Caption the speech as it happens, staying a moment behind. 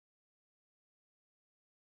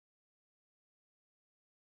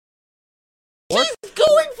What? She's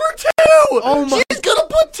going for 2! Oh my... She's gonna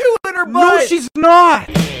put 2 in her butt! No, she's not!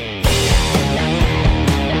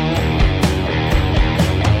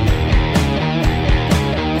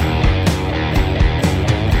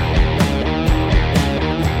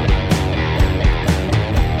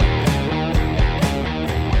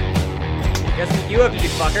 Guess what you have to do,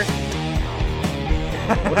 fucker?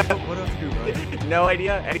 What do I have to do, bro? No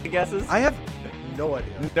idea? Any guesses? I have no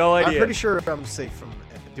idea. No idea. I'm pretty sure I'm safe from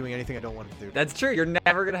doing anything I don't want to do. That's true. You're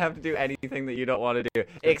never going to have to do anything that you don't want to do,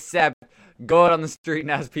 except go out on the street and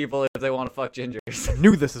ask people if they want to fuck gingers. I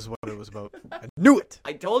knew this is what it was about. I knew it!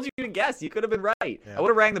 I told you to guess. You could have been right. Yeah. I would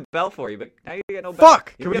have rang the bell for you, but now you get no bell.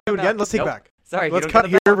 Fuck! You Can we get do no it bell. again? Let's take Nope. it back. Sorry, Let's you don't cut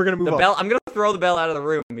get here. the bell. We're going to move The on. bell. I'm going to throw the bell out of the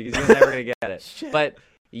room because you're never going to get it. Shit. But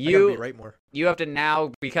I gotta be you right more. you have to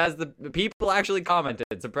now, because the people actually commented,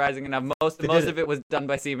 surprising enough, most of it was done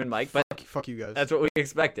by Seaman Mike, but Fuck you guys. that's what we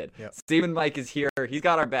expected. Yep. Seaman Mike is here. He's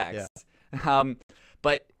got our backs.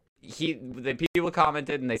 But the people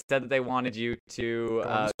commented and they said that they wanted you to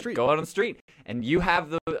go out on the street, and you have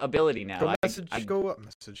the ability now. Go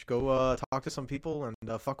talk to some people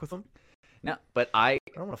and fuck with them. No, but I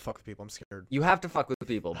don't want to fuck with people. I'm scared. You have to fuck with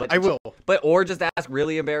people, but I will. Or just ask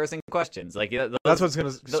really embarrassing questions. Like that's what it's gonna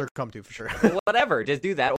succumb to for sure. Whatever, just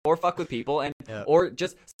do that, or fuck with people, and or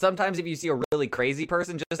just sometimes if you see a really crazy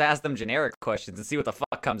person, just ask them generic questions and see what the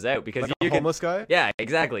fuck comes out. Because like a homeless guy. Yeah,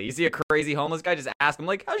 exactly. You see a crazy homeless guy, just ask him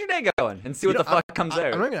like, "How's your day going?" and see what the fuck comes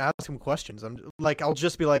out. I'm not gonna ask him questions. I'll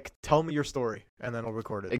just be like, "Tell me your story," and then I'll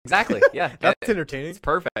record it. Exactly. Yeah, that's entertaining. It's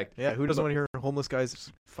perfect. Yeah, who doesn't want to hear a homeless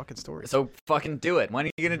guy's fucking story? So fucking do it. When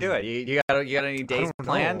are you gonna do it? You got any days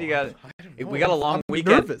planned? We got a long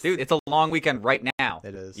weekend, nervous. dude. It's a long weekend right now.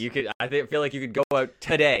 It is. I feel like you could go out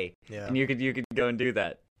today, and you could go and do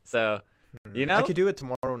that. So, I could do it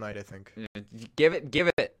tomorrow night. I think. Give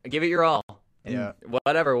it your all. And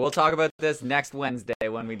whatever. We'll talk about this next Wednesday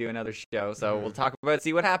when we do another show. So we'll talk about it,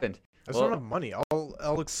 see what happened. I just don't have money.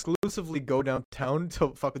 I'll exclusively go downtown to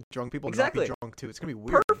fuck with drunk people and not be drunk too. It's gonna be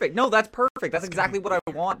weird. Perfect. No, that's perfect. That's exactly what I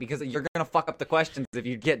want, because you're gonna fuck up the questions if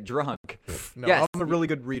you get drunk. No, yes. I'm a really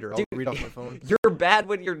good reader. I'll read off my phone. You're bad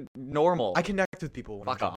when you're normal. I connect with people.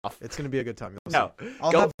 Fuck off. It's gonna be a good time. No,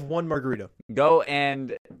 I'll have one margarita. Go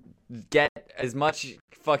and get as much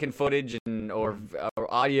fucking footage or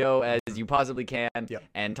audio as you possibly can,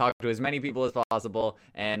 and talk to as many people as possible.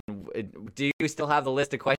 And do you still have the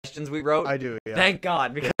list of questions we wrote? I do. Yeah. Thank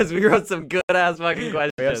God, because we wrote some good ass fucking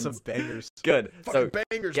questions. We have some bangers. Good. Fucking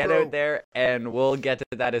bangers, get bro. out there, and we'll get to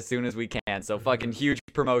that as soon as we can. So fucking huge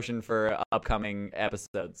promotion for upcoming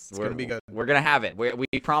episodes. It's gonna be good. We're gonna have it. We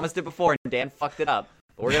promised it before, and Dan fucked it up.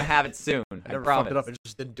 But we're gonna have it soon. I never promise. fucked it up. I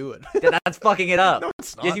just didn't do it. That's fucking it up. No,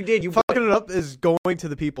 it's not. Yes, you did. You fucking it up is going to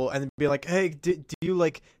the people and then be like, "Hey, do you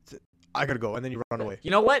like?" I gotta go, and then you run away.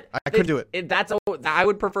 You know what? I couldn't do it. I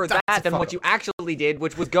would prefer that than what you actually did,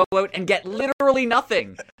 which was go out and get literally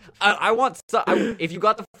nothing. I want if you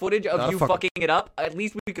got the footage of you fucking it up, at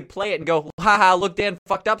least we could play it and go, haha, look, Dan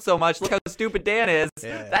fucked up so much. Look how stupid Dan is.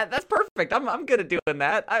 Yeah. That's perfect. I'm good at doing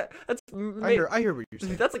that. I hear what you're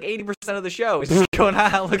saying. That's like 80% of the show is just going,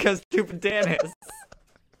 haha, look how stupid Dan is.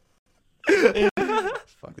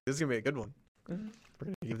 Fuck, this is gonna be a good one. We're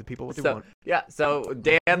gonna give the people what they want. Yeah, so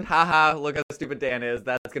Dan, haha, look how stupid Dan is.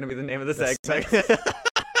 That's gonna be the name of the segment.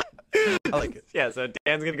 I like it. Yeah, so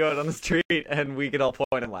Dan's gonna go out on the street and we can all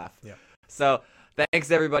point and laugh. Yeah. So thanks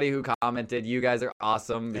to everybody who commented. You guys are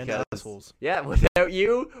awesome because and assholes. Yeah, without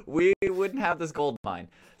you, we wouldn't have this gold mine.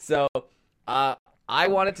 So I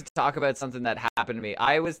wanted to talk about something that happened to me.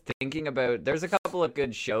 I was thinking about, there's a couple of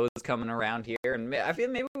good shows coming around here, and I feel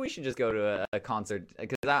maybe we should just go to a concert,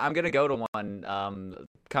 because I'm going to go to one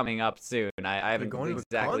coming up soon. I haven't going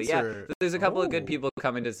exactly. To a concert? Yeah, there's a couple of good people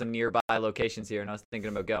coming to some nearby locations here, and I was thinking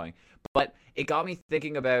about going. But it got me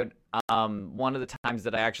thinking about one of the times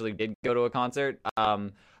that I actually did go to a concert.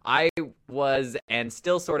 I was, and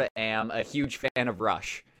still sort of am, a huge fan of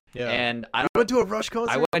Rush. Yeah. And I went to a Rush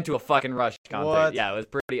concert? I went to a fucking Rush concert. What? Yeah, it was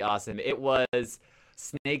pretty awesome. It was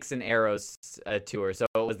Snakes and Arrows tour. So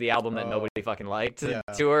it was the album that nobody fucking liked. Yeah.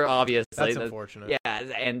 Tour, obviously. That's unfortunate. Yeah,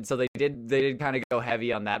 and so they did kind of go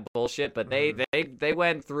heavy on that bullshit, but they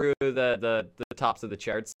went through the tops of the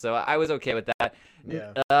charts. So I was okay with that.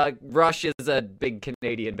 Yeah. Rush is a big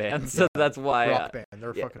Canadian band, so that's why. Rock band.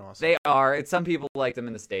 They're fucking awesome. They are. Some people like them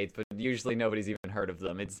in the States, but usually nobody's even heard of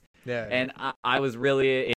them. And I was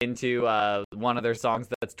really into one of their songs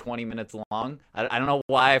that's 20 minutes long. I don't know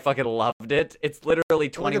why I fucking loved it. It's literally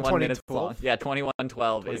 21 minutes long. Yeah,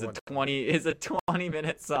 2112 is a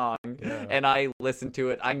 20-minute song, and I listened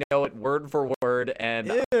to it. I know it word for word,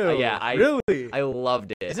 and Yeah, really? I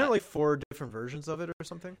loved it. Isn't there like 4 different versions of it or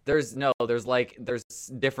something? There's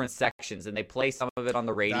different sections, and they play some of it on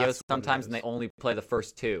the radio That's what it sometimes, and is. they only play the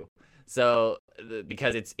first 2. So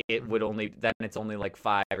because it's only like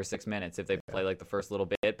 5 or 6 minutes if they play like the first little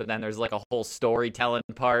bit, but then there's like a whole storytelling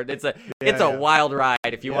part. It's a wild ride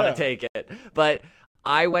if you want to take it. But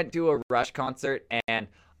I went to a Rush concert, and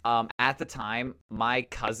at the time my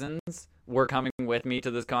cousins were coming with me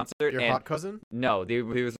to this concert. Your hot cousin? No,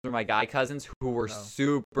 these were my guy cousins who were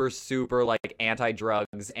super, super like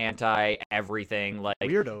anti-drugs, anti-everything. Like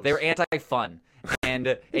weirdos. They were anti-fun.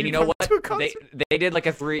 And you know what? to a concert? They did like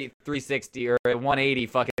a 360 or a 180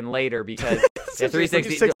 fucking later because So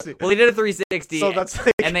 360. Well, they did a 360, So that's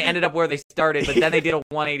like... and they ended up where they started, but then they did a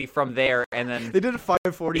 180 from there, and then they did a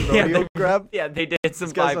 540 rodeo grab. Yeah, they did some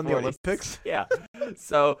These guys on the 540s. Olympics. Yeah.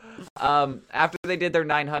 So after they did their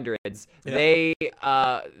 900s, they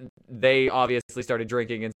obviously started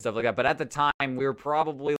drinking and stuff like that. But at the time, we were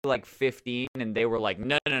probably like 15, and they were like,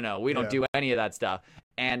 no, we don't do any of that stuff.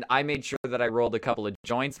 And I made sure that I rolled a couple of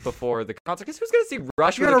joints before the concert. Because who's gonna see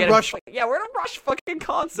Rush? We're at a Rush. Yeah, we're at a Rush fucking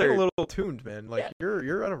concert. You're a little tuned, man. Like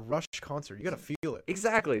you're at a Rush concert. You gotta feel it.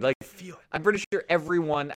 Exactly. Like Feel it. I'm pretty sure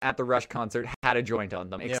everyone at the Rush concert had a joint on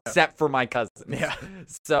them, except for my cousins. Yeah.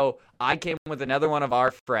 So I came with another one of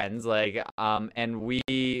our friends, and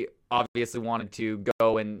we obviously wanted to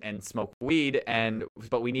go and smoke weed,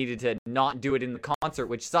 but we needed to not do it in the concert,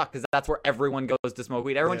 which sucked because that's where everyone goes to smoke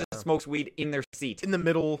weed. Everyone just smokes weed in their seat. In the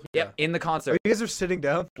middle. Yep, in the concert. Oh, you guys are sitting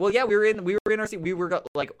down? Well, yeah, we were in our seat. We were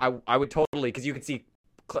like, I would totally, because you could see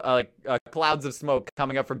clouds of smoke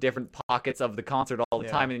coming up from different pockets of the concert all the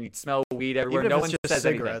time, and you'd smell weed everywhere. Even no if one it's just says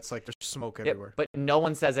cigarettes, anything. like there's smoke everywhere. But no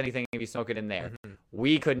one says anything if you smoke it in there. Mm-hmm.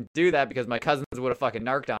 We couldn't do that because my cousins would have fucking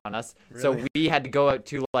narked on us. Really? So we had to go out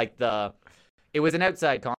to it was an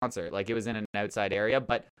outside concert, like it was in an outside area,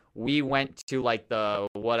 but we went to like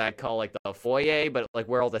what I call like the foyer, but like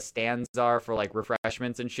where all the stands are for like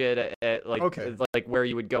refreshments and shit, like where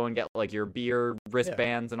you would go and get like your beer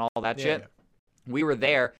wristbands and all that shit. Yeah. We were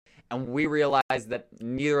there, and we realized that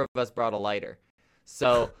neither of us brought a lighter.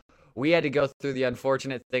 So we had to go through the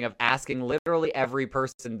unfortunate thing of asking literally every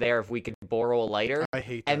person there if we could borrow a lighter. I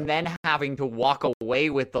hate that. And then having to walk away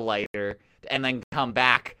with the lighter and then come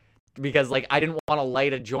back. Because, like, I didn't want to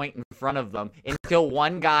light a joint in front of them until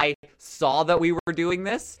one guy saw that we were doing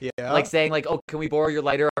this. Yeah. Like, saying, like, oh, can we borrow your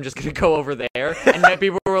lighter? I'm just going to go over there. And then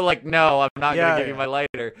people were like, no, I'm not going to give you my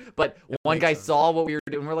lighter. But one guy saw what we were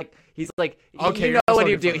doing. We're like, he's like, okay, you know what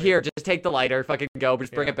you do. Here, just take the lighter, fucking go,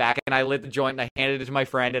 just bring it back. And I lit the joint and I handed it to my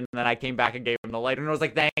friend. And then I came back and gave him the lighter. And I was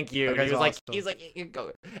like, thank you. And he was like, you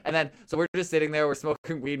go. And then, so we're just sitting there, we're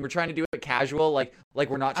smoking weed. And we're trying to do it casual, like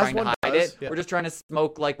we're not trying to hide it. Yeah. We're just trying to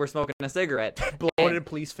smoke like we're smoking a cigarette. Blowing in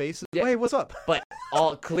police faces. Yeah. Hey, what's up? But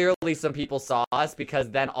clearly some people saw us, because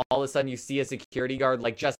then all of a sudden you see a security guard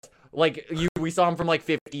we saw him from like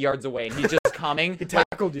 50 yards away, and he's just coming. He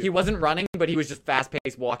tackled you. He wasn't running, but he was just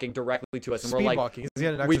fast-paced walking directly to us, and we're like, walking. He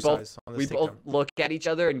had an exercise we both look at each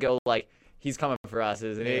other and go like, he's coming for us,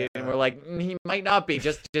 isn't he? And we're like, he might not be.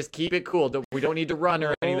 Just keep it cool. We don't need to run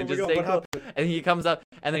or anything. Just stay cool. And he comes up,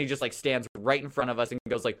 and then he just like stands right in front of us and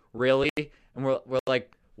goes like, really? And we're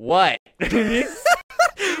like, what? Yeah.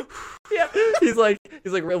 He's like,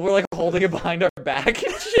 we're like holding it behind our back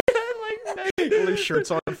and shit. His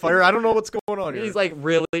shirt's on fire. I don't know what's going on here. He's like,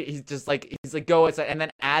 really? He's like, go outside. And then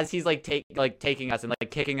as he's like taking us and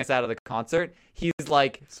like kicking us out of the concert, he's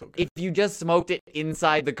like, if you just smoked it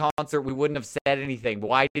inside the concert, we wouldn't have said anything.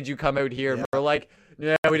 Why did you come out here? And we're like,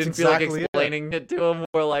 yeah, we didn't feel like explaining it to him.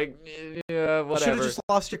 We're like, yeah, whatever. You should have just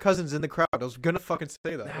lost your cousins in the crowd. I was gonna fucking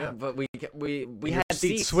say that. Yeah. But we had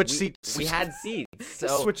seats. Switch seats. We had seats. So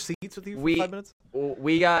switch seats with you for 5 minutes.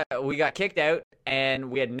 We got kicked out, and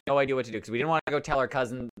we had no idea what to do, because we didn't want to go tell our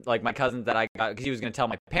cousin, like my cousin that I got, because he was gonna tell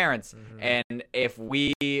my parents. Mm-hmm. And if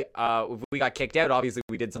we got kicked out, obviously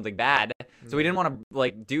we did something bad. So we didn't want to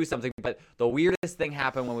like do something. But the weirdest thing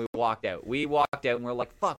happened when we walked out. We walked out and we're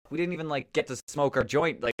like, fuck, we didn't even like get to smoke our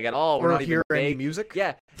joint like at all. We're not hear even any music.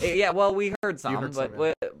 Yeah. Well, we heard some,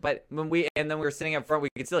 but when we were sitting up front, we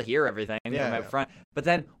could still hear everything from up front. But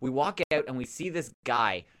then we walk out and we see this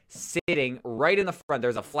guy sitting right in the front.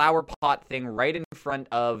 There's a flower pot thing right in front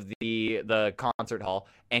of the concert hall,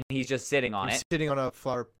 and he's just sitting on it. Sitting on a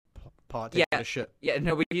flower pot. Taking a shit. Yeah.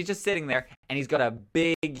 No, but he's just sitting there, and he's got a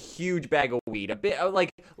big, huge bag of weed. A bit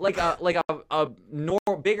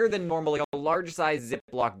bigger than normal, like a large size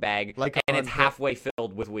Ziploc bag, and it's halfway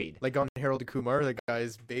filled with weed. Like on Harold Kumar, the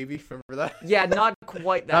guy's baby. Remember that? Yeah, not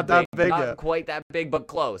quite that big. Not quite that big, but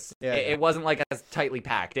close. Yeah. It wasn't like as tightly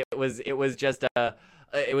packed. It was just a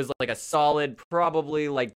It was like a solid, probably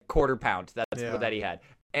like quarter pound. That's Yeah. what that he had.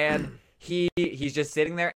 And he's just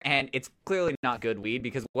sitting there, and it's clearly not good weed,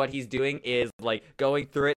 because what he's doing is like going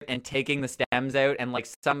through it and taking the stems out, and like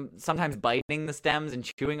sometimes biting the stems and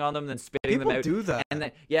chewing on them, then spitting People them out. do that. And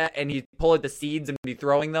then and he'd pull out the seeds and be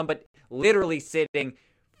throwing them, but literally sitting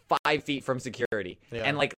 5 feet from security. Yeah.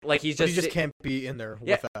 And like he's But just he just can't be in there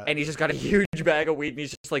yeah, with that. and he's just got a huge bag of weed, and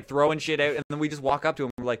he's just like throwing shit out, and then we just walk up to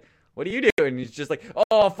him, and we're like, what are you doing? And he's just like,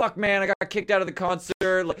 oh fuck, man, I got kicked out of the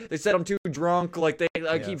concert. Like, they said I'm too drunk. Like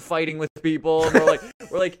I keep fighting with people. And we're like,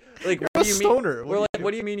 what do you stoner. mean? We're like,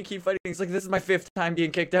 what do you mean you keep fighting? He's like, this is my 5th time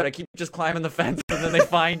being kicked out. I keep just climbing the fence, and then they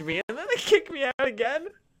find me, and then they kick me out again.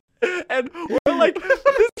 And we're like,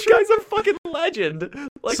 this guy's a fucking legend.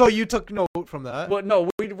 Like, so you took note from that? well, no,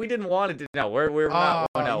 we didn't want to. No, we're not.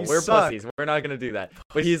 No, you we're suck. pussies. We're not gonna do that.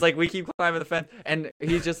 But he's like, we keep climbing the fence, and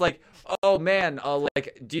he's just like, oh man,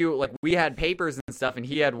 like, do you like? We had papers and stuff, and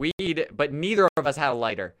he had weed, but neither of us had a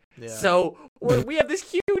lighter. Yeah. So we have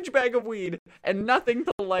this huge bag of weed and nothing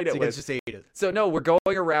to light So it you with. guys just ate it. So no, we're going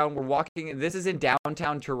around, we're walking. This is in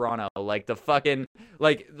downtown Toronto, like the fucking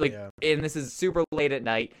Yeah. and this is super late at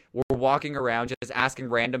night. We're walking around just asking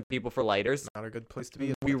random people for lighters. Not a good place to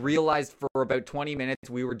be. We realized for about 20 minutes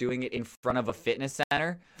we were doing it in front of a fitness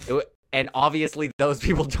center. And obviously those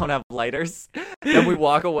people don't have lighters. Then we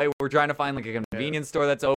walk away. We're trying to find like a convenience store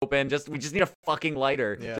that's open. We just need a fucking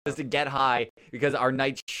lighter just to get high, because our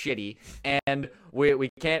night's shitty and we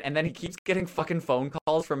can't. And then he keeps getting fucking phone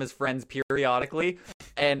calls from his friends periodically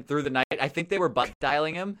and through the night. I think they were butt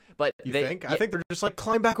dialing him, but You think? I think they're just like,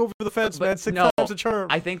 climb back over the fence, man. 6 no, times a charm.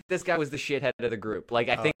 I think this guy was the shithead of the group. Like,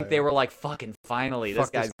 I think they were like, fucking finally,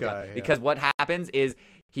 Fuck this this guy's guy, because what happens is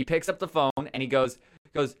he picks up the phone and he goes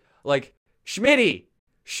like, Schmitty,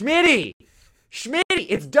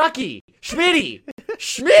 it's Ducky, Schmitty.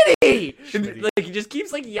 And, like, he just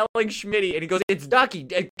keeps like yelling Schmitty, and he goes, it's Ducky.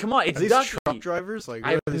 Come on, it's Are these Ducky. truck drivers? Like,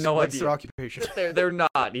 I have no what's idea. their occupation? They're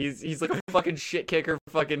not. He's like a fucking shit kicker,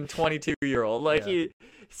 fucking 22-year-old. Like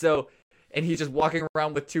and he's just walking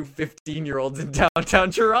around with 2 15-year-olds in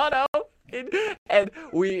downtown Toronto. And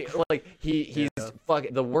we like he's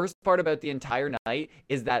fucking. The worst part about the entire night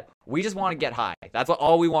is that we just want to get high. That's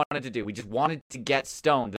all we wanted to do. We just wanted to get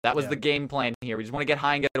stoned. That was the game plan here. We just want to get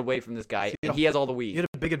high and get away from this guy. And he has all the weed. You had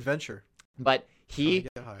a big adventure. But he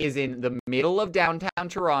is in the middle of downtown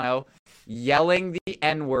Toronto, yelling the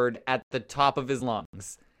N-word at the top of his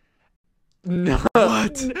lungs. No.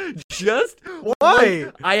 What? Just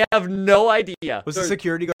Why? I have no idea. Was the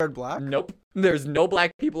security guard black? Nope. There's no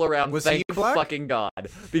black people around. Was thank he black? fucking God.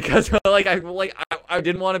 Because I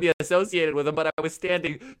didn't want to be associated with him, but I was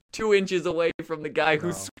standing 2 inches away from the guy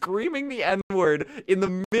who's screaming the N-word in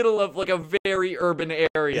the middle of like a very urban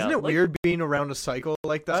area. Isn't it weird being around a cycle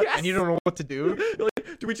like that and you don't know what to do?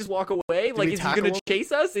 Like, do we just walk away? Like, is he gonna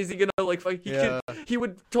chase us? Is he gonna like? He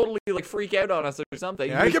would totally like freak out on us or something.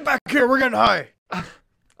 Yeah, get back here. We're getting high.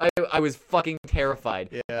 I was fucking terrified.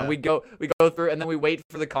 Yeah. And we go through, and then we wait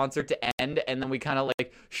for the concert to end, and then we kind of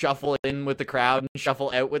like shuffle in with the crowd and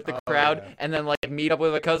shuffle out with the crowd, and then like meet up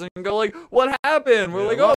with a cousin and go like, "What happened?" We're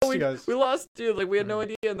like, "Oh, we lost you. Like, we had no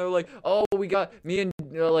idea." And they're like, "Oh, we got me and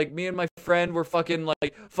my friend were fucking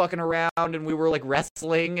around, and we were like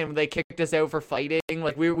wrestling, and they kicked us out for fighting.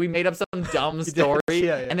 Like, we made up some dumb story,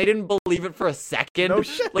 and they didn't believe it for a second. No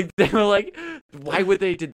shit. Like, they were like, why would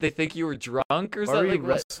they? Did they think you were drunk or something? Like,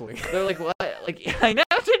 wrestling. They're like, what? Like, I know,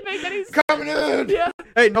 it didn't make any sense. Coming in. Yeah.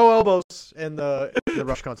 Hey, no elbows in the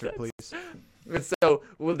Rush concert, please. So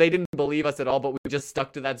they didn't believe us at all, but we just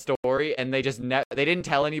stuck to that story, and they just they didn't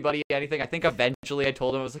tell anybody anything. I think eventually I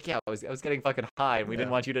told them, I was like, yeah, I was getting fucking high, and we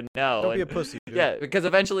didn't want you to know. Don't be a pussy, dude. Yeah, because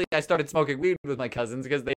eventually I started smoking weed with my cousins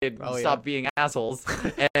because they had stopped being assholes,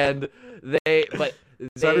 and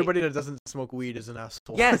So everybody that doesn't smoke weed is an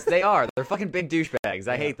asshole. Yes, they are. They're fucking big douchebags.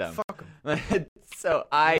 I hate them. Fuck them. So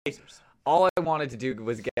all I wanted to do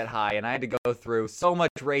was get high, and I had to go through so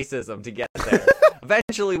much racism to get there.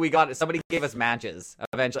 Eventually, somebody gave us matches.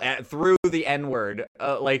 Eventually, through the N-word.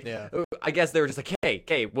 I guess they were just like,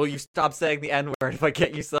 hey, will you stop saying the N-word if I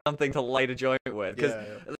get you something to light a joint with? Because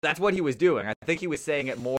that's what he was doing. I think he was saying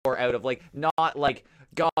it more out of like, not like,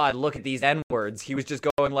 God, look at these N-words. He was just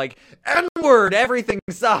going like, N-word, everything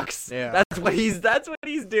sucks. Yeah. That's what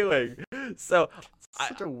he's doing. So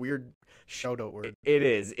such a weird shout-out word. It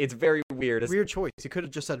is. It's very weird. Weird choice. You could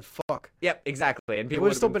have just said fuck. Yep, exactly. And It people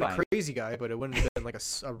would have still been fine. a crazy guy, but it wouldn't have been like a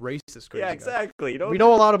racist crazy Yeah, exactly. guy. We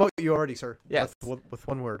know a lot about you already, sir. Yes. With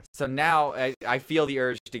one word. So now I feel the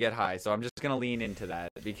urge to get high, so I'm just going to lean into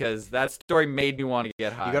that because that story made me want to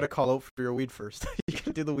get high. You got to call out for your weed first. You got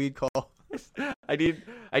to do the weed call.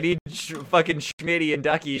 I need fucking Schmitty and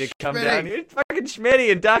Ducky to come down here. Fucking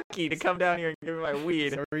Schmitty and Ducky to come down here and give me my weed.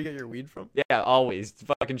 Is that where you get your weed from? Yeah, always.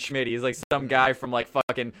 Fucking Schmitty. He's like some guy from like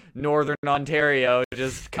fucking Northern Ontario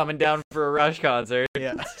just coming down for a Rush concert.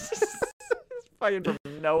 Yeah. Fucking from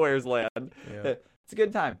nowhere's land. Yeah. It's a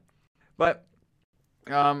good time. But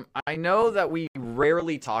I know that we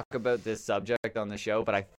rarely talk about this subject on the show,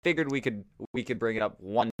 but I figured we could bring it up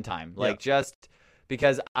one time. Like just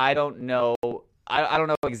because I don't know I don't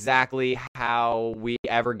know exactly how we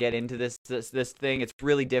ever get into this thing. It's a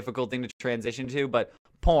really difficult thing to transition to, but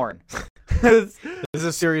porn. This is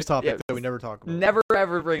a serious topic that we never talk about. Never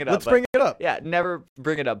ever bring it up. Let's bring it up. Yeah, never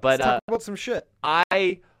bring it up. But let's talk about some shit.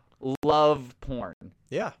 I love porn.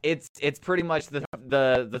 Yeah. It's pretty much the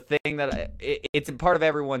thing that it's a part of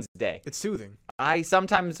everyone's day. It's soothing.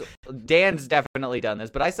 Dan's definitely done this,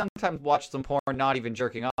 but I sometimes watch some porn not even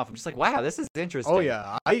jerking off. I'm just like, wow, this is interesting. Oh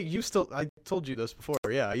yeah, I told you this before.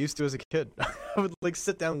 Yeah, I used to as a kid. I would like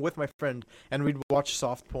sit down with my friend and we'd watch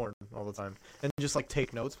soft porn all the time and just like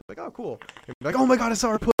take notes. Like, oh cool. And we'd be like, oh my god, I saw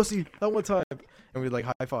her pussy that one time, and we'd like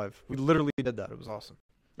high five. We literally did that. It was awesome.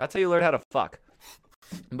 That's how you learn how to fuck.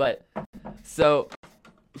 But so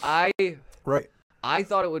I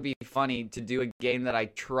thought it would be funny to do a game that I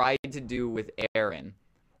tried to do with Aaron,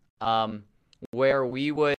 where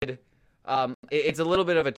we would, it's a little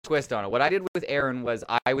bit of a twist on it. What I did with Aaron was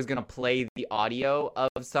I was going to play the audio of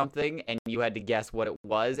something, and you had to guess what it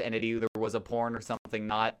was, and it either was a porn or something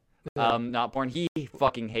not porn. He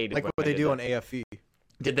fucking hated like what they do on AFE.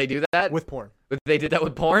 Did they do that? With porn. They did that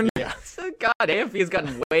with porn? Yeah. God, AFE has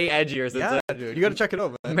gotten way edgier since then. Yeah, dude. You gotta check it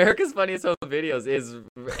out, man. America's Funniest Home Videos is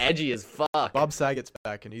edgy as fuck. Bob Saget's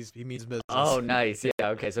back, and he means business. Oh, nice. Yeah,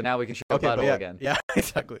 okay, so now we can show butthole again. Yeah,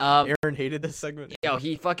 exactly. Aaron hated this segment. Yeah,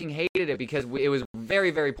 he fucking hated it because it was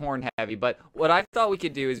very, very porn heavy. But what I thought we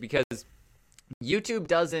could do is because YouTube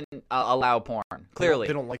doesn't allow porn. Clearly,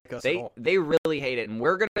 they don't like us at all. They really hate it, and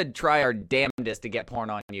we're gonna try our damnedest to get porn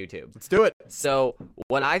on YouTube. Let's do it. So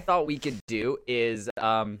what I thought we could do is,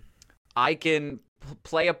 I can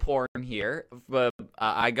play a porn here.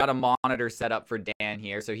 I got a monitor set up for Dan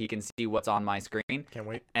here, so he can see what's on my screen. Can't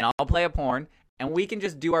wait. And I'll play a porn, and we can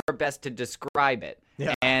just do our best to describe it.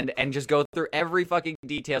 Yeah. And just go through every fucking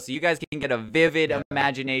detail so you guys can get a vivid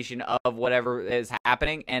imagination of whatever is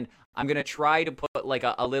happening. And I'm going to try to put like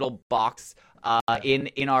a little box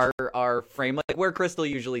in our frame, like where Crystal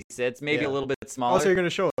usually sits, maybe a little bit smaller. Oh, so you're going to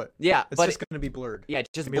show it. Yeah. It's just going to be blurred. Yeah,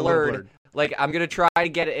 just blurred. Like, I'm going to try to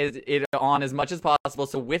get it on as much as possible.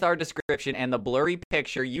 So with our description and the blurry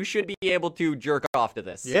picture, you should be able to jerk off to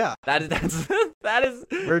this. Yeah. That is.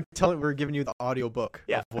 We're giving you the audio book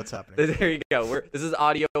of what's happening. There you go. This is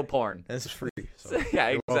audio porn. And this is free. So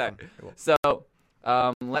yeah, exactly. So,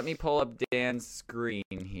 let me pull up Dan's screen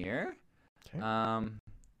here. Okay.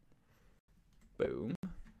 Boom.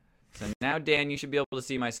 So now, Dan, you should be able to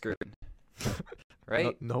see my screen.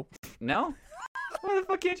 Right? Nope. No? Why the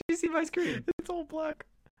fuck can't you see my screen? It's all black.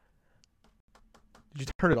 Did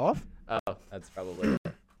you turn it off? Oh, that's probably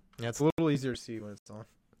it. Yeah, it's a little easier to see when it's on.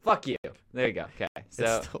 Fuck you. There you go. Okay. So,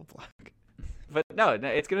 it's still black. But no,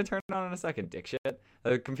 it's gonna turn on in a second, dipshit.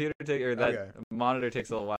 The computer monitor takes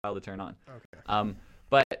a little while to turn on. Okay.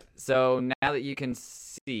 But so now that you can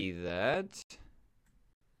see that,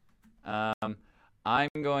 I'm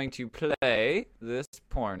going to play this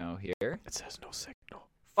porno here. It says no signal.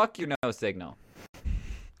 Fuck your no signal.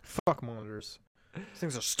 Fuck monitors. These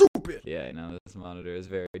things are stupid. Yeah, I know this monitor is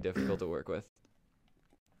very difficult to work with.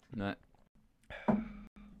 Not.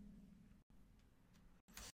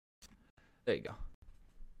 There you go.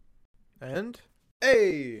 And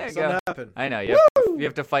hey, something happened. I know you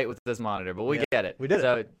have to fight with this monitor, but we get it. We did it.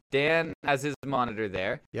 So Dan has his monitor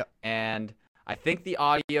there. Yep. And I think the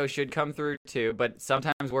audio should come through too, but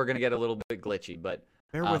sometimes we're gonna get a little bit glitchy. But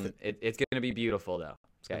bear with it. It's gonna be beautiful though.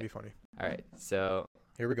 It's gonna be funny. All right. So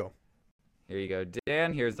here we go. Here you go,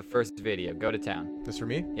 Dan. Here's the first video. Go to town. This for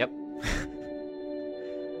me? Yep.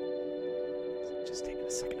 Just taking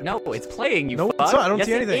a second. No, it's playing. You fuck. It's not. I don't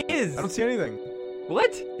see anything. It is. I don't see anything.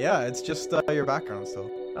 What? Yeah, it's just your background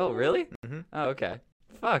still. Oh, really? Mm-hmm. Oh, okay.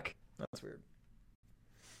 Fuck. That's weird.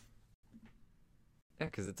 Yeah,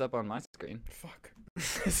 because it's up on my screen. Fuck.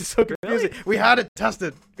 This is so confusing. Really? We had it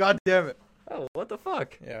tested. God damn it. Oh, what the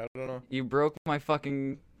fuck? Yeah, I don't know. You broke my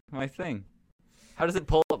thing. How does it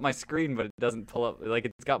pull up my screen, but it doesn't pull up? Like,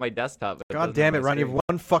 it's got my desktop. But God damn it, Ron. You have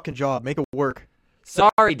one fucking job. Make it work.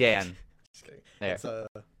 Sorry, Dan. Just kidding. There.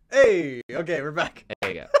 Hey. Okay, we're back.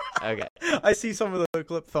 There you go. Okay. I see some of the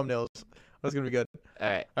clip thumbnails. That's going to be good. All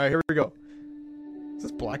right. All right, here we go. Is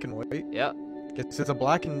this black and white? Yep. Since it's a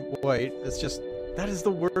black and white, it's just That is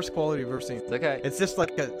the worst quality I've ever seen. It's okay. It's just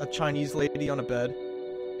like a Chinese lady on a bed,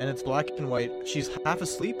 and it's black and white. She's half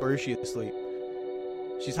asleep, or is she asleep?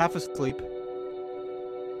 She's half asleep.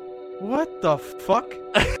 What the fuck?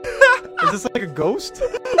 Is this like a ghost?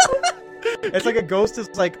 It's like a ghost is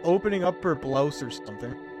like opening up her blouse or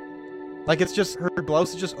something. Like it's just her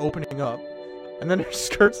blouse is just opening up, and then her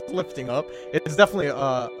skirt's lifting up. It's definitely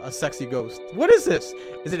a sexy ghost. What is this?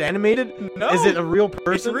 Is it animated? No. Is it a real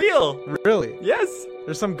person? It's real. Really? Yes.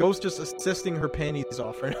 There's some ghost just assisting her panties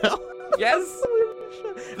off right now. Yes.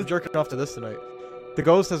 I'm jerking off to this tonight. The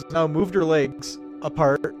ghost has now moved her legs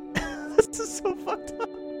apart. This is so fucked up.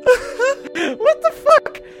 What the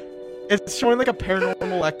fuck? It's showing like a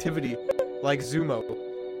paranormal activity, like Zumo.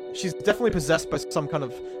 She's definitely possessed by some kind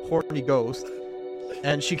of horny ghost,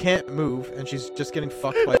 and she can't move, and she's just getting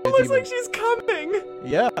fucked by a It looks demon. like she's coming.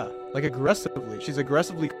 Yeah, like aggressively. She's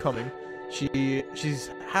aggressively coming. She's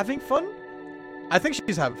having fun? I think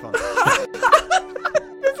she's having fun.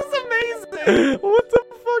 This is amazing. What the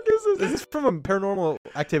fuck is this? Is this from a Paranormal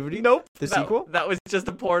Activity? Nope. The sequel? That was just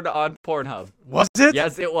a porn on Pornhub. Was it?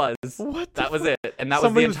 Yes, it was. What the That was fuck? it. And that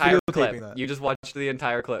Somebody was was the entire videotaping clip. that. You just watched the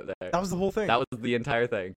entire clip there. That was the whole thing. That was the entire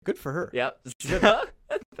thing. Good for her. Yep. Good.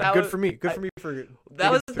 That Good was- for me. Good I- for me for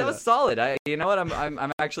That was through that. solid. You know what?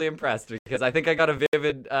 I'm actually impressed because I think I got a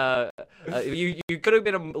vivid. You could have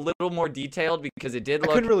been a little more detailed because it did I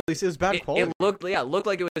look. couldn't really see. It was bad quality. It looked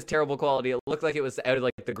like it was terrible quality. It looked like it was out of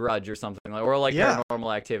like The Grudge or something, or like Yeah.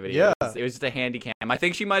 Paranormal Activity. Yeah. It was just a handy cam. I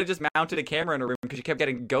think she might have just mounted a camera in her room because she kept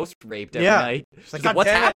getting ghost raped every Yeah. night. She's like, She's "God like, what's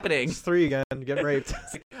damn it." happening? It's 3 again. Getting raped.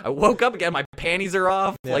 I woke up again. My panties are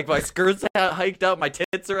off. Yeah. Like my skirt's hiked up. My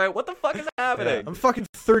tits are out. What the fuck is happening? I'm fucking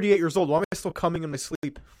 38 years old. Why am I still coming in my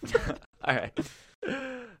sleep? All right.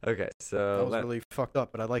 Okay, so That was really fucked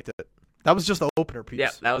up, but I liked it. That was just the opener piece. yeah,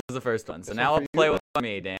 that was the first one. So This now one I'll for play you? with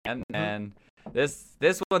me, Dan, and this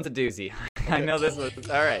one's a doozy. I know this one's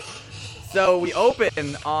all right. So we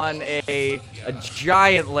open on a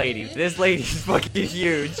giant lady. This lady's fucking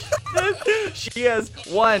huge. She has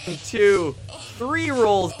 1, 2, 3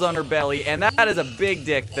 rolls on her belly, and that is a big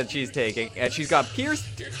dick that she's taking. And she's got pierced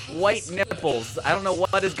white nipples. I don't know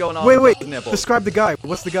what is going on Wait, with those nipples. Describe the guy.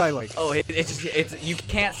 What's the guy like? Oh, it's you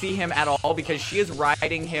can't see him at all because she is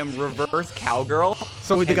riding him reverse cowgirl.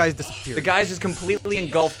 So the and guy's disappeared. The guy's just completely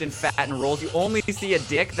engulfed in fat and rolls. You only see a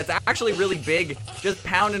dick that's actually really big, just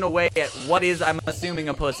pounding away at what is, I'm assuming,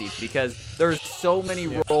 a pussy because there's so many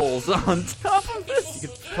rolls on top of this. You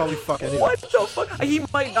could probably fuck anyone. What the fuck? He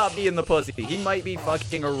might not be in the pussy. He might be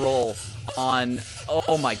fucking a roll on.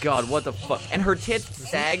 Oh my god, what the fuck? And her tits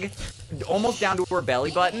sag almost down to her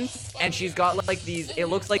belly button, and she's got like these. It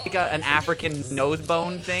looks like an African nose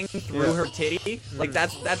bone thing through her titty. Like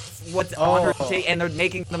that's what's on her titty, and they're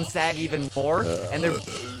making them sag even more. And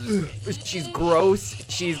she's gross.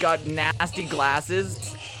 She's got nasty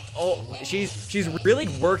glasses. Oh, she's really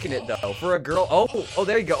working it though for a girl. Oh,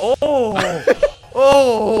 there you go.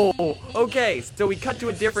 Oh, okay. So we cut to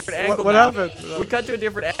a different angle. What now. happened? We cut to a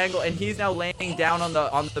different angle, and he's now laying down on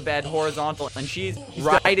the bed horizontal, and she's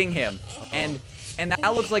riding him, and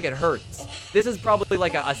that looks like it hurts. This is probably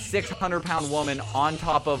like a 600-pound woman on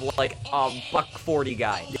top of like a $140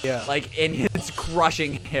 guy. Yeah. Like, and it's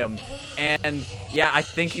crushing him, and yeah, I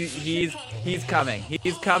think he's coming.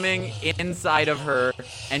 He's coming inside of her,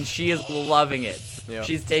 and she is loving it. Yeah.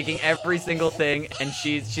 She's taking every single thing, and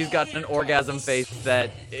she's got an orgasm face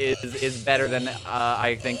that is better than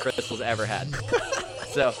I think Crystal's ever had.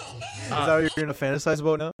 So, Is that what you're gonna fantasize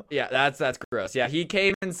about now? yeah, that's gross. Yeah, he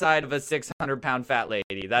came inside of a 600-pound fat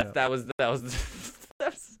lady. That was.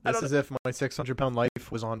 This is if my 600-pound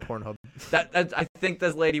life was on Pornhub. I think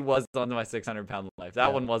this lady was on my 600-pound life.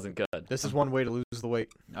 That one wasn't good. This is one way to lose the weight.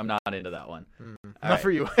 I'm not into that one. Not right.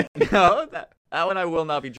 for you. No, that one I will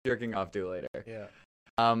not be jerking off to later. Yeah.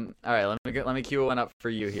 All right, let me cue one up for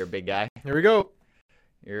you here, big guy. Here we go.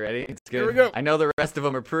 You ready? It's good. Here we go. I know the rest of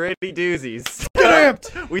them are pretty doozies. Get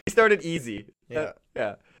amped! We started easy. Yeah.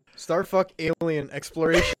 Yeah. Starfuck alien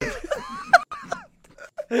exploration.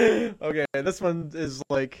 Okay, this one is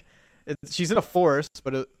like, she's in a forest,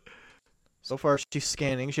 but so far she's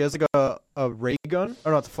scanning. She has like a ray gun.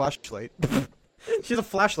 Oh no, it's a flashlight. She has a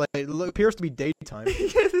flashlight. It appears to be daytime.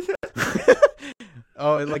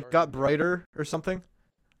 Oh, it like got brighter or something.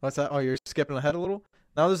 What's that? Oh, you're skipping ahead a little.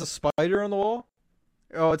 Now there's a spider on the wall.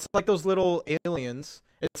 Oh, it's like those little aliens.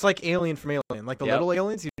 It's like Alien from Alien, like the Yep. little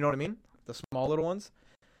aliens. You know what I mean? The small little ones.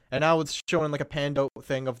 And now it's showing like a panned out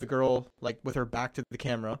thing of the girl like with her back to the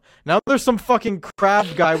camera. Now there's some fucking crab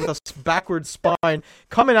guy with a backward spine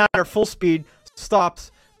coming at her full speed.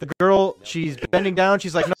 Stops. The girl, she's bending down.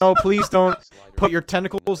 She's like, "No, please don't put your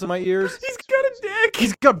tentacles in my ears." He's got a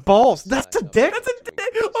He's got balls. That's a dick. That's a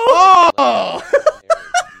dick. Oh!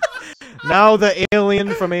 Now the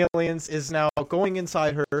alien from Aliens is now going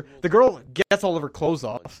inside her. The girl gets all of her clothes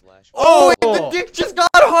off. Oh, the dick just got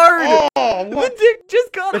hard. Oh, The what? dick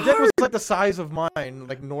just got The hard. dick was like the size of mine,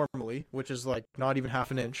 like normally, which is like not even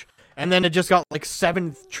half an inch. And then it just got like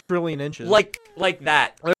 7 trillion inches. like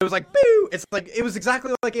that. It was like, boo! It's like, it was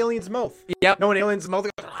exactly like Alien's mouth. Yep. No, an Alien's mouth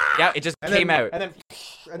goes, Yeah, it just and came then, out.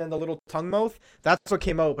 And then the little tongue mouth, that's what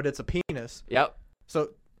came out, but it's a penis. Yep.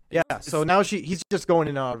 So, yeah, so now he's just going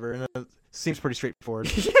in and out of her, and it seems pretty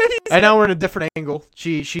straightforward. And now we're in a different angle.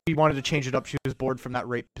 She wanted to change it up. She was bored from that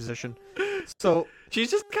rape position. So She's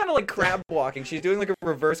just kind of like crab walking. She's doing like a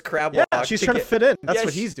reverse crab yeah, walk. she's trying to fit in. That's Yeah,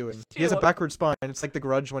 what he's doing. He has a backward spine. It's like the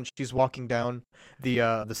Grudge when she's walking down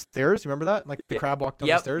the stairs. You remember that? Like the crab walk down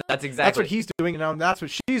the stairs. That's That's exactly what he's doing, and now that's what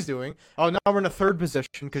she's doing. Oh, now we're in a third position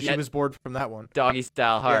because she was bored from that one. doggy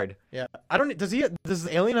style hard. Yeah. I don't. Does the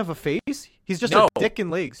alien have a face? He's just No. a dick and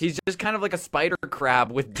legs. He's just kind of like a spider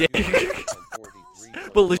crab with dick.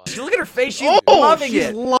 But look at her face. She's she's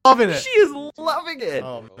it. loving it. She is loving it.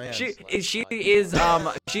 Oh man. She is she's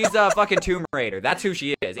fucking Tomb Raider. That's who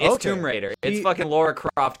she is. It's Okay. Tomb Raider. It's fucking Laura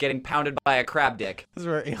Croft getting pounded by a crab dick. This is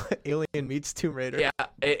where Alien meets Tomb Raider. Yeah,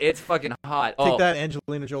 it's fucking hot. Take Oh, that,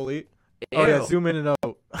 Angelina Jolie. Oh yeah, ew. zoom in and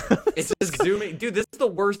out. It's just zooming. Dude, this is the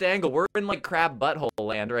worst angle. We're in like crab butthole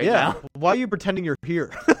land right Yeah. now. Why are you pretending you're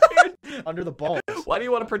here? Under the balls. Why do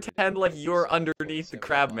you want to pretend like you're underneath the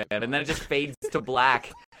crab man and then it just fades to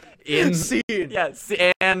black? In Scene. yeah,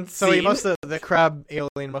 and So he scene. must have, the crab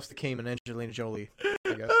alien must have came in Angelina Jolie,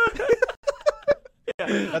 I guess.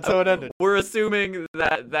 That's how it ended. We're assuming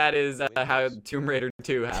that is how Tomb Raider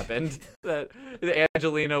 2 happened. That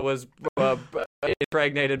Angelina was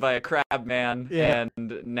impregnated by a crab man, Yeah.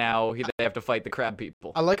 and now they have to fight the crab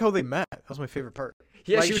people. I like how they met. That was my favorite part.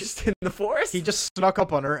 Yeah, like, she was just in the forest. He just snuck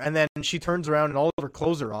up on her, and then she turns around and all of her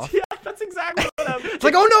clothes are off. Yeah, that's exactly what happened. It's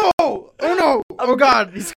like, oh no! Oh no! Oh god,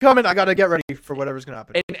 he's coming. I gotta get ready for whatever's gonna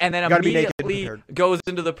happen. And then You gotta be naked and immediately prepared. goes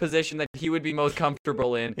into the position that he would be most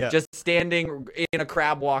comfortable in, Yeah. just standing in a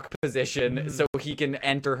crab walk position so he can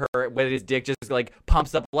enter her with his dick just like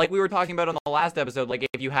pumps up, like we were talking about on the last episode. Like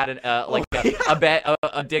if you had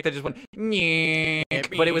a dick that just went,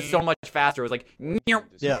 but it was so much faster. It was like,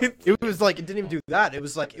 Yeah, it was like it didn't even do that. It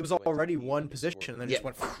was like it was already one position, and then it just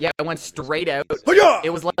went. yeah, it went straight out. Hi-ya! It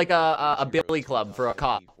was like a billy club for a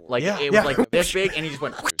cop. Like Yeah, it was yeah. like this big, and he just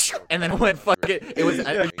went, and then it went it was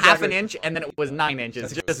half an inch, and then it was 9 inches.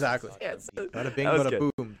 That's Just, exactly. yeah, it's- Bada bing, that was bada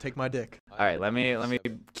good. boom. Take my dick. All right, let me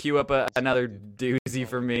queue up another doozy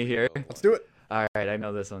for me here. Let's do it. All right, I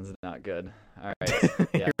know this one's not good. All right,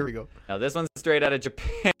 yeah. Here we go. Now this one's straight out of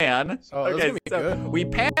Japan. Oh, that's gonna be good. we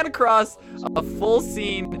pan across a full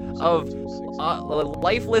scene of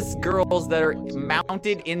lifeless girls that are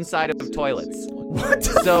mounted inside of toilets. What?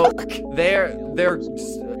 The So fuck?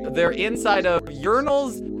 they're inside of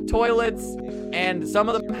urinals, toilets, and some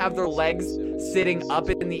of them have their legs sitting up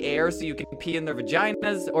in the air so you can pee in their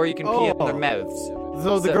vaginas or you can pee in their Oh. mouths.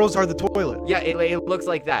 So the girls are the toilet. Yeah, it looks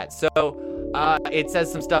like that. So it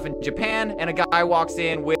says some stuff in Japan, and a guy walks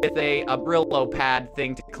in with a Brillo pad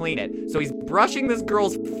thing to clean it. So he's brushing this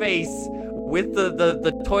girl's face with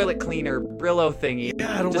the toilet cleaner Brillo thingy.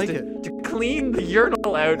 Yeah, I don't just like to, it. to clean the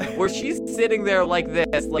urinal out, where she's sitting there like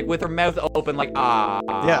this, like with her mouth open, like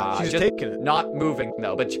Yeah, she's just taking it. not moving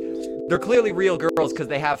though. But they're clearly real girls because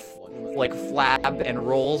they have like flab and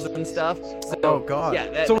rolls and stuff. So, Oh god.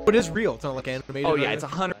 Yeah. So it is real. It's not like animated. Oh or yeah, it's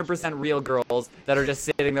anything? 100% real girls that are just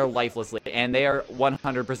sitting there lifelessly, and they are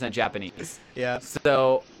 100% Japanese. Yeah.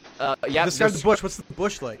 So, yeah. Describe there's- the bush. What's the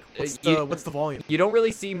bush like? What's the volume? You don't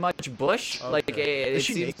really see much bush. Okay. Like, Is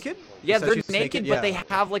she seems- naked? Yeah, You said they're she's naked, yeah. but they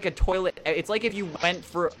have like a toilet. It's like if you went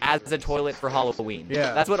as a toilet for Halloween.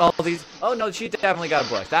 Yeah. That's what all these. Oh no, she definitely got a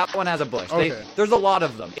bush. That one has a bush. Okay. There's a lot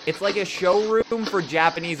of them. It's like a showroom for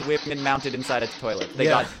Japanese women mounted inside a toilet. They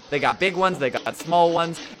Yeah. got big ones, they got small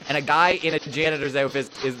ones, and a guy in a janitor's outfit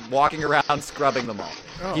is walking around scrubbing them all.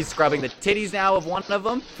 Oh. He's scrubbing the titties now of one of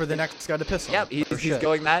them. For the next guy to piss on. Yep, or he's shit.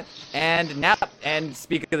 going that. And now, and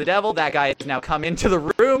speaking of the devil, that guy has now come into the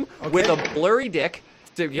room with a blurry dick.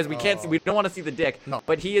 Because we can't see, we don't want to see the dick. No.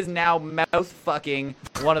 But he is now mouth fucking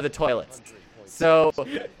one of the toilets. So,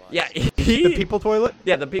 yeah, he, The people toilet?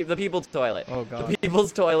 yeah, the people's toilet. Oh, God. The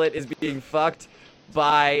people's toilet is being fucked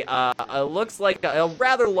by looks like a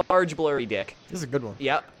rather large blurry dick. This is a good one.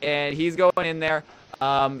 Yep, and he's going in there.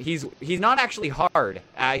 He's not actually hard.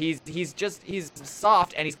 He's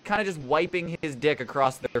soft, and he's kind of just wiping his dick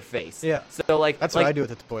across their face. Yeah. So like That's like, what I do at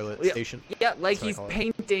the toilet yeah, station. Yeah, like That's what I he's call it.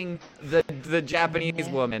 painting the Japanese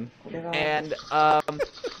woman And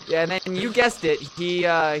yeah, and then you guessed it, he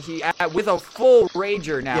with a full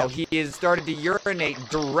rager now, he has started to urinate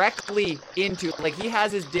directly into, like he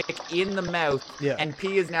has his dick in the mouth, and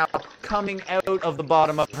pee is now coming out of the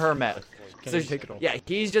bottom of her mouth. So take it all. Yeah,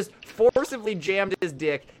 he's just forcibly jammed his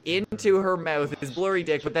dick into her mouth, his blurry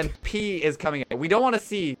dick, but then pee is coming out. We don't want to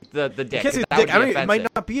see the dick. You can't see the That dick. would be I mean, it offensive.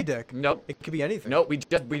 might not be a dick. Nope. It could be anything. Nope, we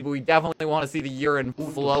definitely want to see the urine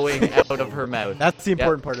flowing out of her mouth. That's the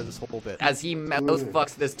important part of this whole bit. As he mouth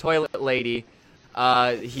fucks this toilet lady,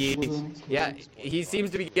 he seems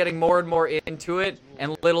to be getting more and more into it,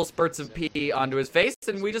 and little spurts of pee onto his face,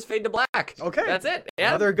 and we just fade to black. Okay. That's it. Yeah.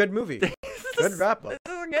 Another good movie. Good wrap up. This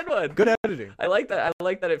is a good one. Good editing. I like that. I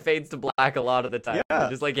like that it fades to black a lot of the time. Yeah.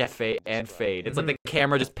 Just like fade and fade. It's like the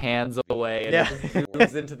camera just pans away and it just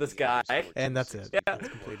moves into the sky. And that's it. Yeah. It's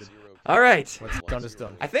completed. All right. What's done is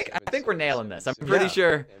done. I think we're nailing this. I'm pretty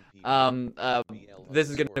sure this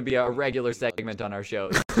is going to be a regular segment on our show.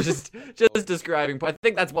 just describing. I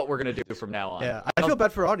think that's what we're going to do from now on. Yeah, I feel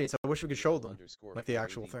bad for audience. I wish we could show them like the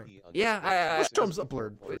actual thing. Yeah, Let's show them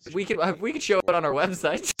blurred. we could show it on our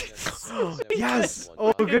website. Yes.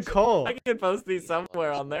 Oh, good call. I can post these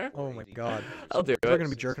somewhere on there. Oh my god. I'll do it. We're gonna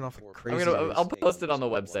be jerking off like crazy. I'll post it on the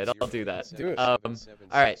website. I'll do that. Do it. All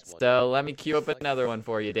right. So let me queue up another one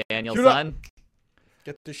for you, Daniel, Shoot up. son.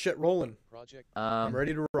 Get this shit rolling. I'm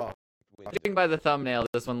ready to rock. Judging by the thumbnail,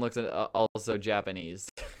 this one looks also Japanese.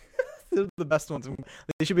 They're the best ones.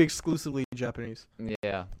 They should be exclusively Japanese.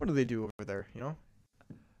 Yeah. What do they do over there? You know?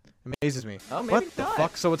 Amazes me. Oh, maybe what the not.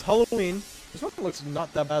 fuck? So it's Halloween. This one looks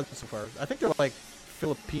not that bad so far. I think they're like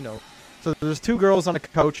Filipino. So there's two girls on a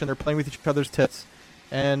couch and they're playing with each other's tits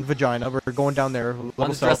and vagina. We're going down there.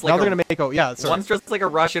 One's dressed like now they're gonna make one's dressed like a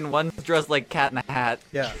Russian. One's dressed like Cat in a Hat.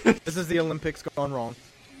 Yeah. This is the Olympics gone wrong.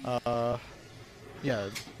 Yeah.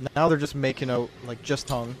 Now they're just making out like just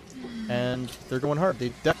tongue, and they're going hard. They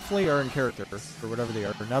definitely are in character for whatever they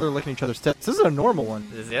are. Now they're licking each other's tits. This is a normal one.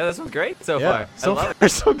 Yeah, this one's great so Yeah. far. So I love far,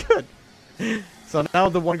 so good. So now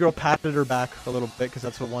the one girl patted her back a little bit because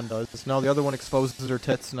that's what one does. Now the other one exposes her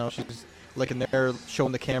tits. Now she's licking there,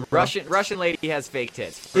 showing the camera. Russian lady has fake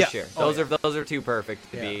tits for Yeah. sure. Oh, Those are too perfect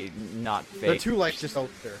to be not fake. They're too like just out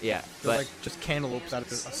there. Yeah, They're but like just cantaloupes out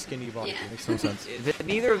of a skinny body. It makes no sense.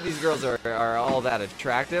 neither of these girls are all that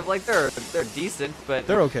attractive. Like they're decent, but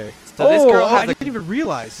They're okay. So this girl has I didn't even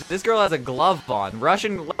realize. this girl has a glove on.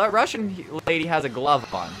 Russian lady has a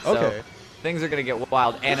glove on. So Okay. things are gonna get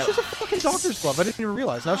wild. And She's a fucking doctor's glove. I didn't even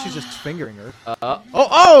realize. Now she's just fingering her.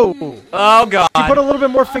 oh god. She put a little bit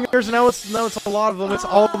more fingers. Now it's a lot of them. It's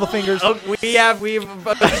all of the fingers. Oh, we've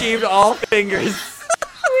achieved all fingers.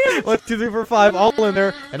 1, 2, 3, 4, 5, all in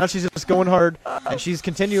there. And now she's just going hard. And she's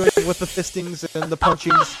continuing with the fistings and the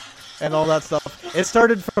punchings and all that stuff. It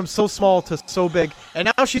started from so small to so big,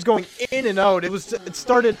 and now she's going in and out. It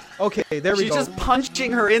started. Okay, there we She's go. just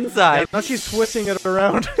punching her inside. Now she's twisting it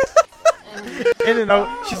around. In and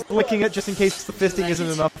out. She's licking it just in case the fisting isn't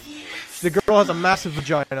enough. The girl has a massive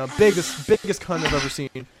vagina, biggest cunt I've ever seen.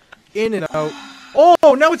 In and out.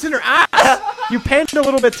 Oh, now it's in her ass. You panned a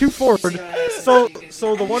little bit too forward. So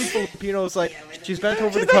the one Filipino is like, she's bent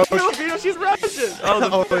over the couch. Filipino, she's Russian.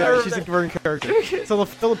 Oh yeah, she's a very character. So the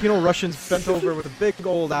Filipino Russian's bent over with a big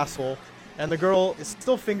old asshole, and the girl is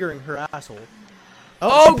still fingering her asshole.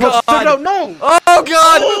 Oh she pushed god! it out. No! Oh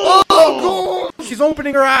god! Oh god! She's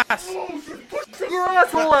opening her ass. Your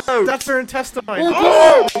asshole out! That's her intestine.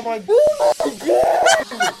 Oh my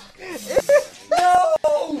god!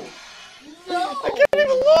 No! I can't even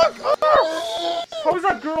look. Oh. How is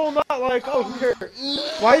that girl not like? Oh, who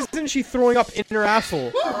cares? Why isn't she throwing up in her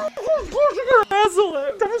asshole? Pushing her asshole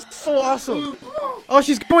out! That was so awesome. Oh,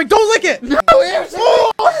 she's going. Don't lick it. No,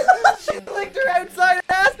 oh. She licked her outside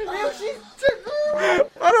ass. I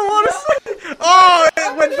don't want to say. Oh,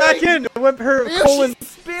 it went back in. It went her colon.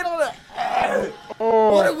 Spit on it.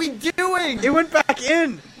 Oh. What are we doing? It went back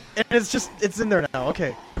in, and it's in there now.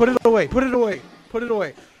 Okay, put it away. Put it away. Put it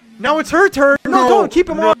away. Now it's her turn. No, don't keep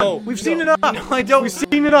him on. We've seen enough. No, I don't. We've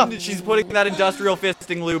seen enough. She's putting that industrial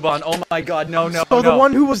fisting lube on. Oh my god, no. So the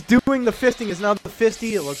one who was doing the fisting is now the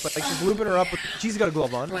fisty. It looks like she's lubing her up. She's got a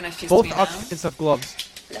glove on. Both occupants have gloves.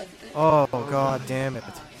 Oh god damn it.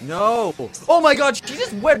 No. Oh my god, she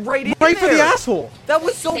just went right in Right for there. the asshole. That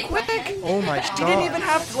was so quick. Oh my god. She didn't even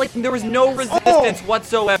have to, like, there was no resistance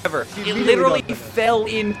whatsoever. It immediately literally does fell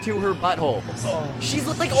into her butthole. She's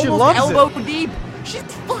like She almost loves elbow deep. She's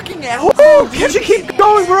fucking elbow Oh, deep. can she keep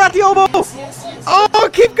going? We're at the elbow. Oh,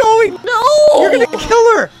 keep going. No. You're gonna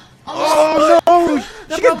kill her. Oh no.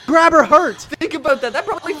 She can grab her heart. Think about that. That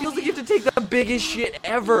probably feels like you have to take the biggest shit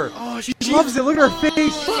ever. Oh, she loves it. Look at her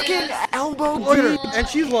face. Fucking elbow elbow Look at her, deep. and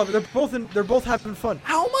she's loving. They're both having fun.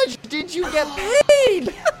 How much did you get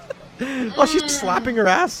paid? Oh, she's slapping her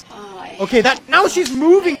ass. Okay, now she's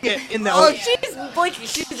moving it in the. Oh,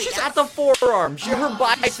 she's at the forearm. Her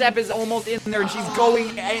bicep is almost in there, and she's going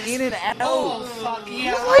in and out. Oh, fuck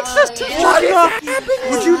yeah. Who likes this to What jerk is off?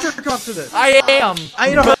 happening? Would you jerk off to this? I am.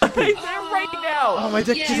 I know. Right there, right now. Oh, my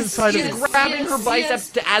dick is inside of She's me. grabbing her Yes,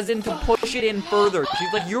 biceps as in to push it in further.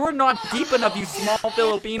 She's like, "You are not deep enough, you small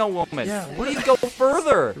Filipino woman. Yeah, Please go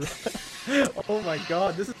further." Oh my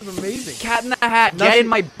god, this is amazing. Cat in the hat, Now get she- in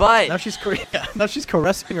my butt. Now she's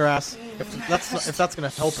caressing her ass. If that's gonna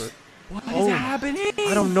help her. What is happening?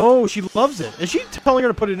 I don't know. She loves it. Is she telling her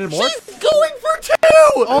to put it in more? She's going for 2.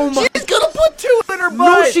 Oh my- She's gonna put 2 in her butt.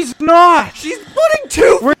 No, she's not. She's putting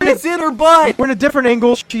 2 We're in a- fists in her butt. We're in a different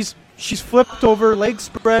angle. She's flipped over, legs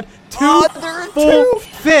spread, 2 Oh, there are full 2.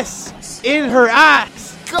 fists in her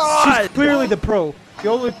ass. God. She's clearly the pro.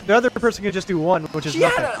 The other person can just do 1, which is She had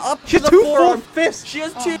nothing. it up She to has the 2 full forearm. fists. She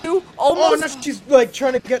has 2. Oh, Almost. no, she's like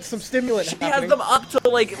trying to get some stimulant. She happening. has them up to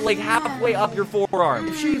like halfway up your forearm.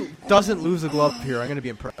 If she doesn't lose a glove here, I'm gonna be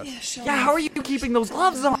impressed. Yeah, how are you keeping those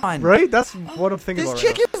gloves on? Right? That's what I'm thinking This about.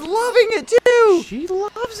 chick right is loving it too. now. She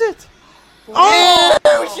loves it.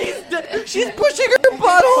 Oh, she's pushing her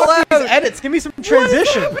butthole These out. edits. Give me some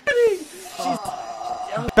transition.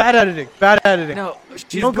 Bad editing. Bad editing. No,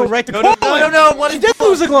 You don't go right to no, no, what She is did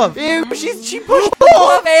lose a glove. Ew, she pushed the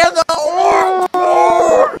glove and the arm.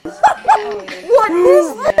 What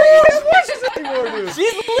is this?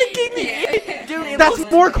 She's licking the dude. It That's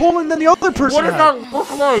looks, more colon than the other person. what does had. that look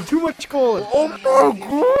like? Too much colon. Oh my god.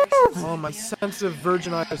 Oh, my sensitive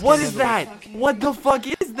virgin eyes. What can't is handle that? What the fuck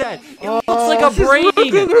is that? It Oh, looks like a she's brain.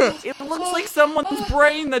 looking at it. It looks like someone's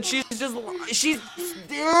brain that she's it.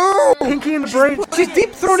 Pinky in the brain. She's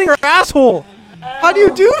deep throating her asshole. How do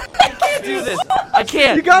you do that? I can't do this. I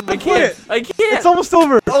can't. You gotta I quit can't. it. I can't. It's almost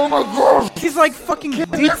over. Oh my god. She's like fucking deep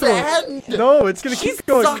It's throating. end. No, it's gonna She's keep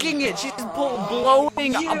going. sucking it. She's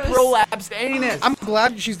blowing a prolapsed anus. I'm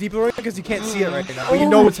glad she's deep throating because you can't see it right now, but you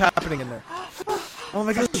know what's happening in there. Oh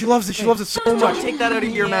my god, she loves it. She loves it so Don't much. take that out of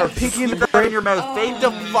your mouth. Pinky in the Keep that in your mouth. Fade to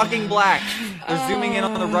fucking black. They're zooming in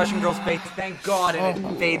on the Russian girl's face. Thank God, and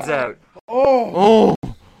it fades out. Oh,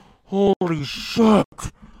 Holy shit!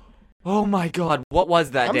 Oh my God, what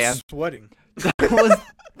was that, I'm Dan? sweating.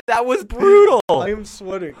 That was brutal. I am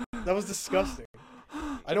sweating. That was disgusting.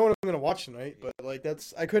 I know what I'm gonna watch tonight, but like I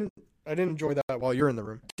didn't enjoy that while you're in the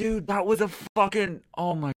room. Dude, that was a fucking.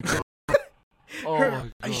 Oh my God. Oh my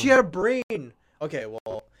God. She had a brain. Okay,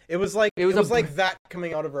 well, it was like It was a like that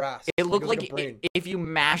coming out of her ass. It looked was like a brain. if you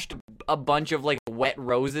mashed a bunch of like wet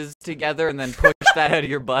roses together and then pushed that out of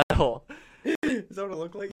your butthole. Is that what it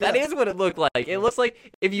looked like? That is what it looked like. It looks like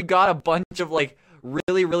if you got a bunch of like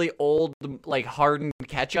really, really old, like hardened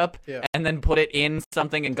ketchup Yeah. and then put it in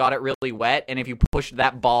something and got it really wet. And if you pushed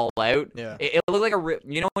that ball out, Yeah. it looked like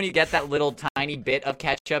you know when you get that little tiny bit of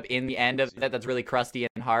ketchup in the end of that that's really crusty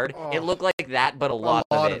and hard? Oh. It looked like that, but a lot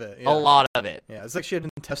of it. yeah. A lot of it. Yeah, it's like she had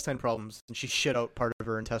intestine problems and she shit out part of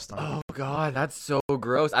her intestine. Oh God, that's so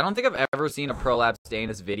gross. I don't think I've ever seen a prolapsed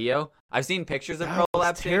anus video. I've seen pictures of That was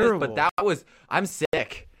prolapsed anus, terrible. but that was I'm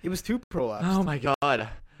sick. It was too prolapsed. Oh my God.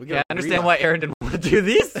 We Yeah, gotta I understand why Aaron didn't want to do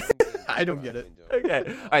these. I don't get it. Okay.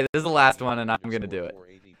 All right, this is the last one, and I'm gonna do it.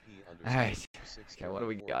 All right. Okay, what do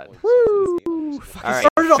we got? Woo! All It right.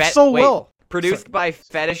 started off so wait, well. Produced by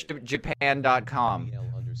FetishJapan.com.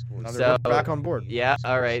 Now So they're back on board. yeah,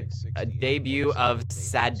 all right. A debut of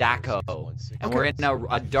Sadako, and we're in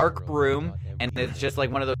a dark room, and it's just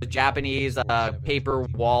like one of those Japanese paper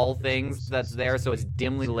wall things that's there, so it's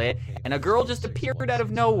dimly lit. And a girl just appeared out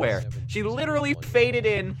of nowhere. She literally faded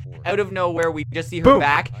in out of nowhere. We just see her Boom.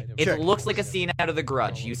 back. It Check. looks like a scene out of The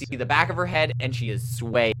Grudge. You see the back of her head, and she is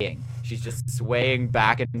swaying. She's just swaying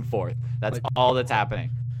back and forth. That's all that's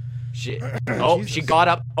happening. She Jesus. got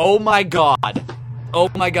up. Oh my God. Oh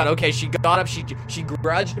my God. Okay, she got up. She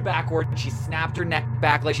grudged backward. She snapped her neck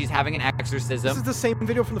back like she's having an This exorcism. is the same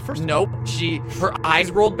video from the first Nope. Her eyes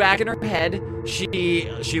rolled back in her head. She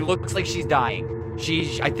looks like she's dying.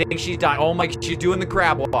 I think she's dying. Oh my, she's doing the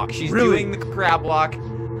crab walk. She's Really? doing the crab walk.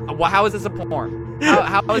 How is this a porn?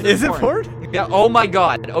 How is this Is it porn? Yeah. Oh my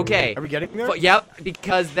God. Okay. Are we getting there? Yep.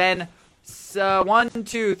 Because then, 1,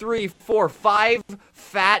 2, 3, 4, 5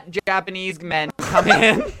 fat Japanese men come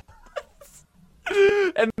in.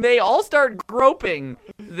 And they all start groping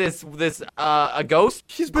this a ghost.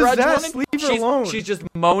 She's grudge possessed. woman. Leave her alone. She's just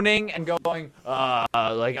moaning and going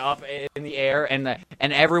like up in the air, and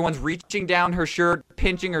everyone's reaching down her shirt,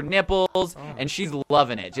 pinching her nipples, and she's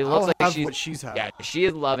loving it. She looks I'll like have she's what she's having. yeah, she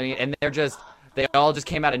is loving it, and they all just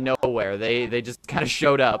came out of nowhere. They just kind of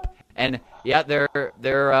showed up, And yeah, they're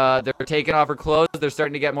taking off her clothes. They're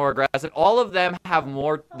starting to get more aggressive. All of them have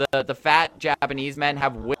more. The fat Japanese men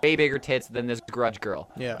have way bigger tits than this grudge girl.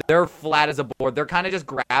 Yeah. They're flat as a board. They're kind of just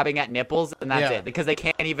grabbing at nipples, and that's it, because they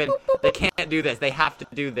can't do this. They have to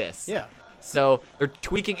do this. Yeah. So they're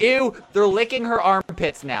tweaking. Ew! They're licking her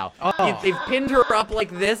armpits now. Oh. They've pinned her up like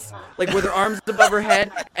this, like with her arms above her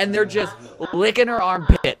head, and they're just licking her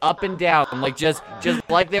armpit up and down, like just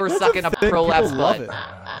like they were sucking a prolapse love butt.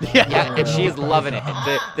 it. Yeah, and she is loving it.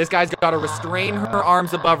 This guy's got to restrain her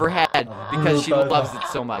arms above her head because she loves it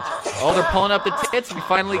so much. Oh, they're pulling up the tits. We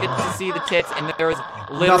finally get to see the tits, and there is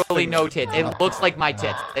literally no tits. It looks like my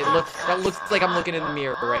tits. That looks like I'm looking in the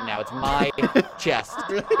mirror right now. It's my chest.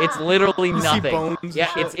 It's literally nothing. bones Yeah,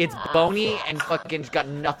 and it's bony and fucking got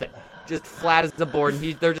nothing. Just flat as a board,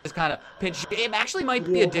 and they're just kind of pinched. It actually might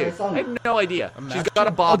be a dude. I have no idea. She's got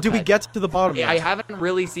a bob. Oh, did we cut. get to the bottom? I haven't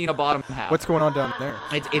really seen a bottom half. What's going on down there?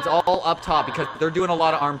 It's all up top because they're doing a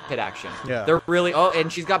lot of armpit action. Yeah. They're really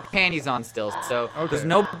and she's got panties on still, so Okay. there's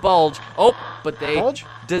no bulge. Oh, but they Bulge?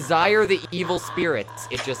 desire the evil spirits.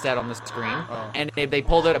 It just said on the screen, and they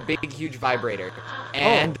pulled out a big, huge vibrator,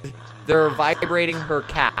 and they're vibrating her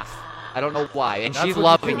calf. I don't know why, and That's she's what you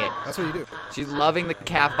loving do. it. That's what you do. She's loving the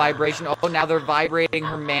calf vibration. Oh, now they're vibrating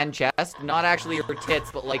her man chest. Not actually her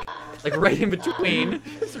tits, but like right in between.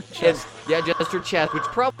 Just her chest. Yeah, just her chest, which is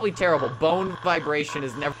probably terrible. Bone vibration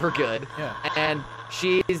is never good. Yeah. And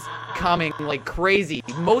she's coming like crazy,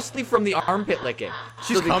 mostly from the armpit licking.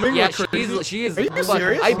 She's coming Yeah, like crazy? she is. Are you fuck-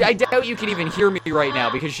 serious? I doubt you can even hear me right now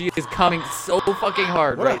because she is coming so fucking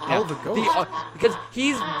hard What a right hell now. of a ghost. Because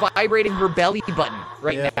he's vibrating her belly button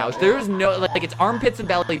right Yeah. now. There's no like it's armpits and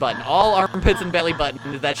belly button, all armpits and belly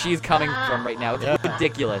button that she's coming from right now. It's Yeah.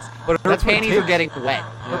 ridiculous. But her That's what it panties are takes. getting wet.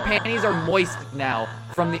 Her panties are moist now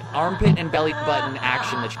from the armpit and belly button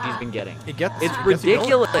action that she's been getting. It gets. It's it gets you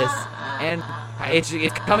going. ridiculous, and it's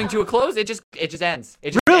coming to a close. It just ends.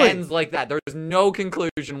 It just Really? ends like that. There's no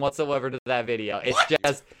conclusion whatsoever to that video.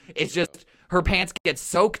 It's just her pants get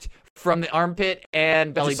soaked from the armpit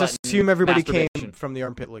and belly Just button. assume everybody came masturbation. from the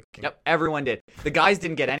armpit licking. Yep, everyone did. The guys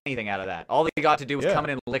didn't get anything out of that. All they got to do was Yeah. come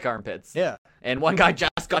in and lick armpits. Yeah. And one guy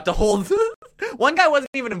just got to hold. One guy wasn't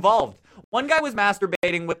even involved. One guy was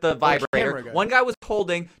masturbating with the camera vibrator. guy. One guy was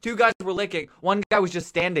holding. Two guys were licking. One guy was just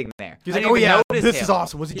standing there. He's I like, didn't oh even yeah, notice this him. is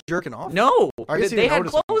awesome. Was he jerking off? No, I guess he they didn't had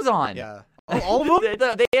notice him. clothes on. Yeah. All of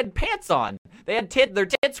them? They had pants on. They had their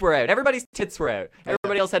tits were out. Everybody's tits were out.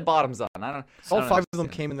 Everybody else had bottoms on. I don't. All I don't five of them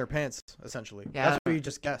understand. came in their pants, essentially. Yeah. That's what you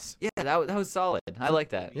just guess. Yeah, that was solid. I like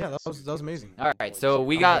that. Yeah, that was amazing. All right, so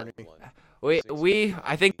we I'm got horny.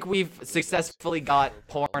 I think we've successfully got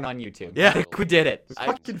porn on YouTube. Yeah. I think we did it.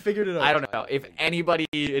 Fucking figured it out. I don't know if anybody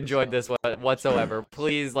enjoyed this whatsoever.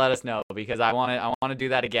 Please let us know because I want to do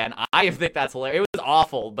that again. I think that's hilarious. It was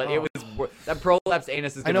awful, but it was that prolapsed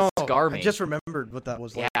anus is I gonna know. scar me. I just remembered what that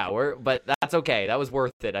was like. Yeah, but that's okay. That was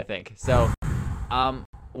worth it, I think. So,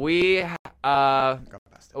 we Got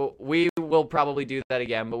past it. we will probably do that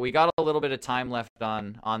again, but we got a little bit of time left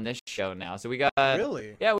on this show now. So we got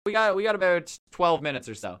Really? yeah, we got about 12 minutes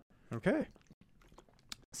or so. Okay.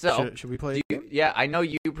 So Should we play a game? yeah, I know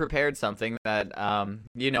you prepared something that I'm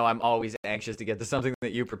always anxious to get to something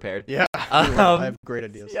that you prepared. Yeah. I have great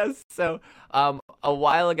ideas. Yes. So, a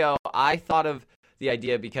while ago, I thought of the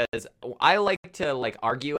idea because I like to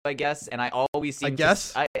argue, I guess, and I always seem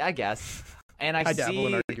I guess, and I dabble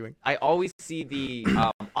in arguing. I always see the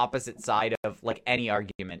opposite side of any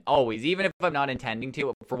argument. Always, even if I'm not intending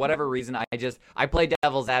to, for whatever reason, I play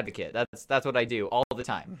devil's advocate. That's what I do all the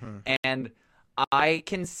time, and I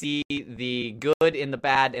can see the good in the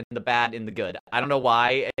bad and the bad in the good. I don't know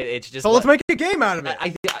why. It's just So let's make a game out of it.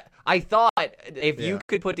 I thought if you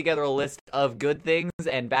could put together a list of good things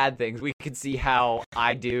and bad things, we could see how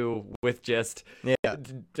I do with just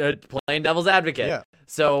playing devil's advocate. Yeah.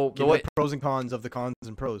 So Give the pros and cons of the cons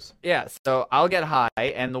and pros. yeah, so I'll get high,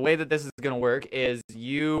 and the way that this is gonna work is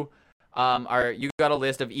you got a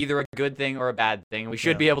list of either a good thing or a bad thing. We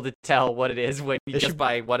should be able to tell what it is when you just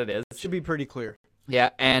by what it is. It should be pretty clear. Yeah,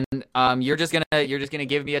 and you're just gonna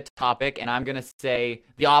give me a topic, and I'm gonna say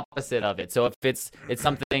the opposite of it. So if it's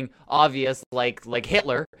something obvious like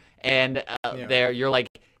Hitler, and you're like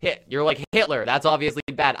Hitler, that's obviously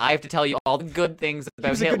bad. I have to tell you all the good things about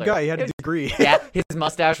He was a Hitler. good guy. He had a degree. Yeah, his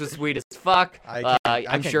mustache was sweet as fuck. I I'm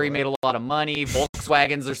can't sure he go made a lot of money.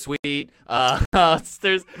 Volkswagens are sweet.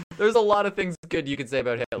 There's a lot of things good you could say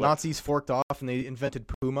about Hitler. Nazis forked off and they invented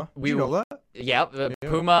Puma. Did We you know that? Yeah,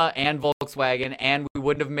 Puma and Volkswagen, and we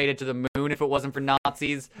wouldn't have made it to the moon if it wasn't for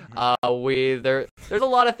Nazis. There's a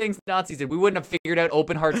lot of things Nazis did. We wouldn't have figured out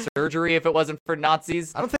open heart surgery if it wasn't for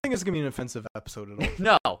Nazis. I don't think it's gonna be an offensive episode at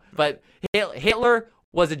all. No, but Hitler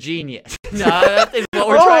was a genius. No, that is what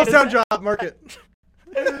we're Oh, trying to sound say. drop, mark it.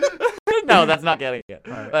 No, that's not getting it.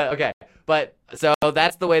 All right. But, okay, but so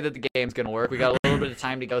that's the way that the game's gonna work. We got a little bit of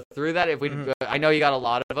time to go through that. If we, I know you got a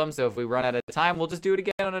lot of them, so if we run out of time, we'll just do it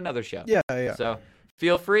again on another show. Yeah, yeah. So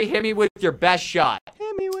feel free, hit me with your best shot.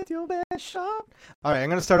 Hit me with your best shot. All right, I'm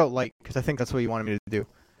gonna start out light because I think that's what you wanted me to do.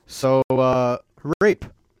 So, rape.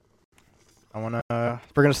 We're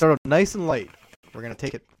gonna start out nice and light. We're gonna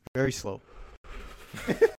take it very slow.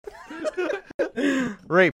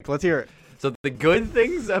 Rape. Let's hear it. So the good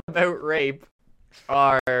things about rape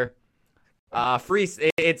are free.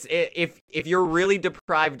 If you're really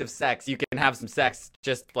deprived of sex, you can have some sex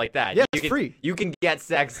just like that. Yeah, it's free. You can get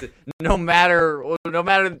sex no matter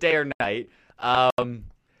the day or night.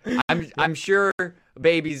 I'm sure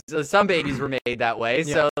some babies were made that way.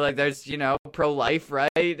 Yeah. So like there's pro-life, right?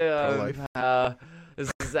 Pro-life. This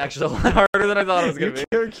is actually a lot harder than I thought it was gonna be.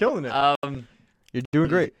 You're killing it. You're doing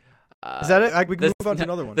great. Is that it? We can move on to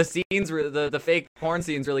another one. The scenes, the fake porn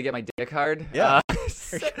scenes, really get my dick hard. Yeah.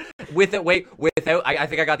 Without, I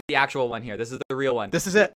think I got the actual one here. This is the real one. This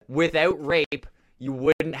is it. Without rape, you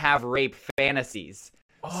wouldn't have rape fantasies.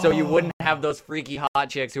 So you wouldn't have those freaky hot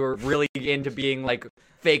chicks who are really into being like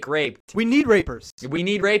fake raped. We need rapers. We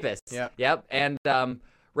need rapists. Yeah. Yep. And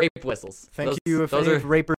rape whistles. Thank you if any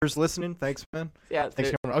rapers listening. Thanks, man. Yeah.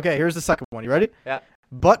 Thanks. Okay, here's the second one. You ready? Yeah.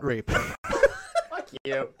 Butt rape. Fuck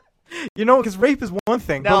you. Because rape is one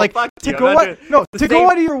thing, No, but like fuck to you. go Same-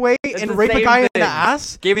 out of your way it's and the rape a same guy in thing. the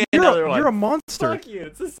ass. Give me another one. You're a monster. Fuck you.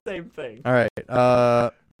 It's the same thing. All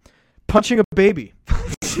right. Punching a baby.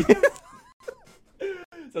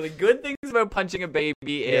 So the good things about punching a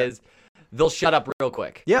baby is they'll shut up real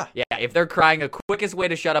quick. Yeah. Yeah, if they're crying, the quickest way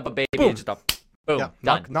to shut up a baby Boom. is just boom, Yeah.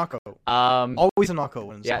 done. Knockout. Always a knockout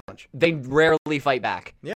when it's yeah. a punch. They rarely fight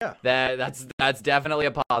back. Yeah. That's definitely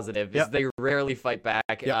a positive. Yeah. They rarely fight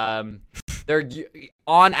back. Yeah. They're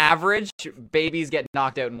on average, babies get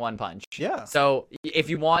knocked out in one punch. Yeah. So if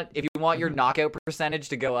you want your knockout percentage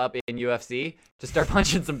to go up in UFC, just start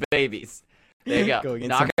punching some babies. There you go. Go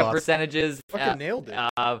against some Knockout boss. percentages. Fucking nailed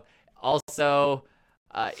it. Also,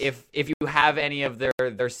 if you have any of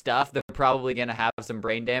their stuff, they're probably gonna have some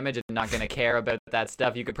brain damage and not gonna care about that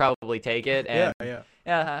stuff. You could probably take it. And,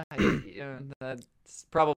 Yeah. that's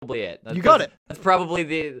probably it. You got it. That's probably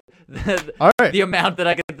the All right. the amount that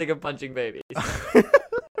I can think of punching babies.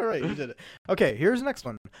 All right, you did it. Okay, here's the next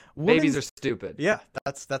one. Babies are stupid. Yeah,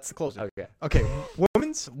 that's the closer. Okay. Okay,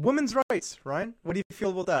 women's rights. Ryan, what do you feel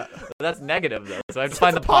about that? That's negative though. So I have to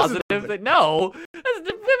find the a positive positive thing. thing. No,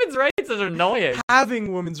 women's rights is annoying.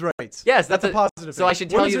 Having women's rights. Yes, that's a positive. So thing. I should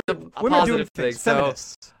tell you a women are doing positive thing. things. So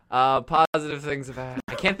Feminists. positive things about.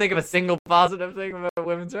 I can't think of a single positive thing about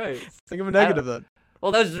women's rights. Think of a negative then.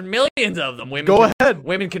 Well, there's millions of them. Go ahead.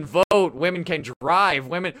 Women can vote. Women can drive.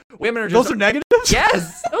 Women are just. Those are negatives.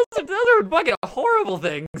 Yes, those are fucking horrible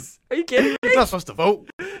things. Are you kidding me? You're not supposed to vote.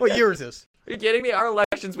 What year is this? Are you kidding me? Our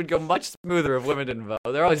elections would go much smoother if women didn't vote.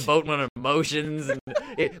 They're always voting on emotions, and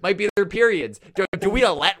it might be their periods. Do we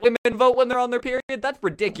let women vote when they're on their period? That's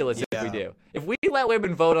ridiculous if we do. If we let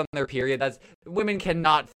women vote on their period, women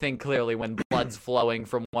cannot think clearly when blood's flowing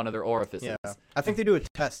from one of their orifices. Yeah, I think they do a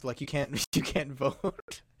test. Like you can't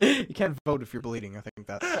vote. You can't vote if you're bleeding. I think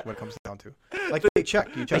that's what it comes down to. Like you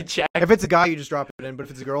check. They check. If it's a guy, you just drop it in. But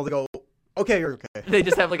if it's a girl, they go, okay, you're okay. They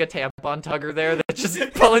just have like a tampon tugger there that's just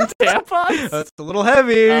pulling tampons. That's a little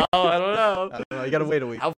heavy. Oh, I don't know. You gotta wait a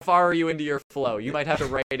week. How far are you into your flow? You might have to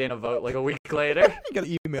write in a vote like a week later. You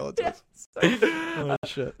gotta email it to us. Oh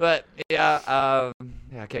shit. But yeah,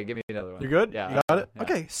 okay, give me another one. You good? Yeah. You got it? Yeah.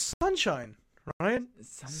 Okay, sunshine. Ryan?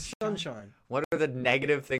 Sunshine. What are the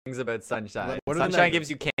negative things about sunshine? What are the Sunshine negatives?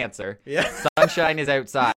 gives you cancer. Yeah. Sunshine is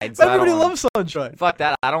outside. So Everybody loves sunshine. Fuck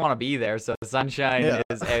that. I don't want to be there. So sunshine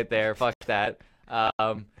is out there. Fuck that.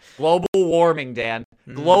 Global warming, Dan.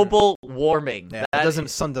 Global warming. Yeah,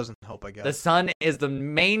 sun doesn't help, I guess. The sun is the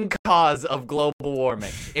main cause of global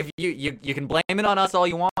warming. If you can blame it on us all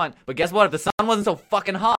you want, but guess what? If the sun wasn't so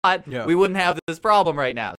fucking hot, we wouldn't have this problem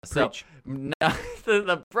right now. So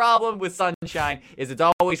the problem with sunshine is it's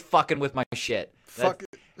always fucking with my shit. Sun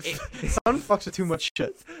fucks with too much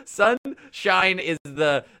shit. Sunshine is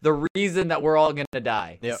the reason that we're all gonna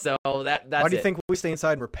die. Yep. So that's Why do you it. think we stay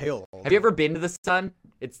inside and we're pale? Have you ever been to the sun?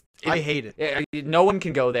 I hate it. No one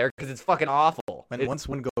can go there because it's fucking awful. And once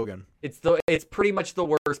one go again. It's pretty much the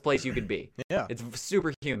worst place you could be. Yeah. It's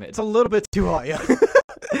super humid. It's a little bit too hot, yeah.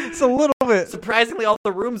 It's a little bit. Surprisingly, all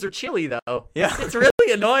the rooms are chilly though. Yeah. It's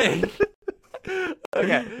really annoying.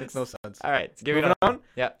 Okay. Makes no sense. All right. Moving on.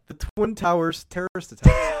 Yeah. The Twin Towers terrorist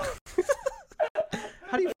attacks.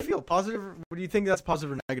 How do you feel Positive? What do you think that's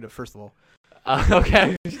positive or negative? First of all,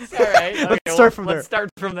 Okay. All right. Okay, Let's start from there. Let's start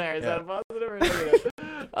from there. Is Yeah. that a positive or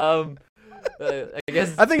negative? I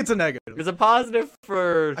guess I think it's a negative. it's a positive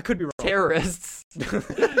for I could be wrong. terrorists.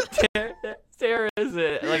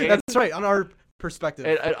 Terrorists. Like That's right. On our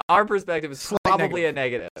perspective, our perspective is Slight probably negative. a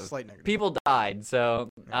negative. slight negative. People died. So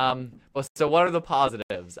well, so what are the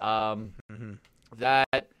positives? Mhm.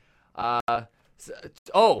 That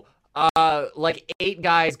like 8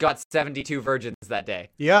 guys got 72 virgins that day.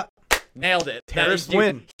 Yeah, Nailed it. terrorists Dude,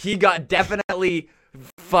 win. He got definitely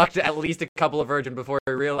fucked at least a couple of virgins before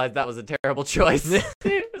he realized that was a terrible choice.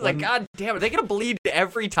 It was like, God damn, are they gonna bleed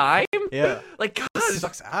every time? Yeah, Like, God, this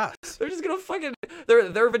sucks ass. they're just gonna fucking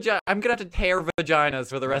their vagina. I'm gonna have to tear vaginas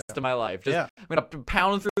for the rest of my life. Just, Yeah. I'm gonna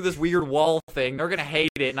pound through this weird wall thing. They're gonna hate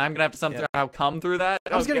it, and I'm gonna have to somehow come through that.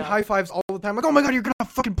 I was Oh, getting God. high fives all the time. Like, oh my god, you're gonna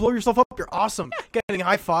fucking blow yourself up. You're awesome. Getting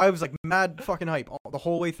high fives, like mad fucking hype the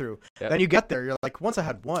whole way through. Yep. Then you get there, you're like, once I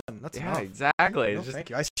had one, that's Yeah, enough. exactly. No, It's just thank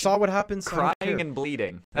you. I saw what happens. I don't crying care. and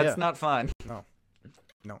bleeding. That's Yeah. not fun. No,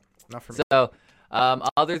 not for me. So,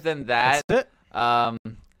 other than that, That's it. um,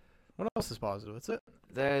 What else is positive? That's it.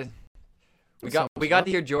 the we That got sounds we got fun.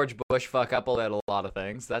 to hear George Bush fuck up about a lot of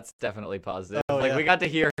things. That's definitely positive. Oh, like yeah. we got to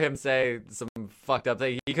hear him say some fucked up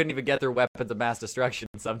thing. He couldn't even get through weapons of mass destruction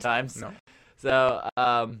sometimes. No. So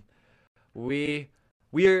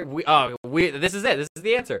this is it. This is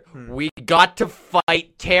the answer. We got to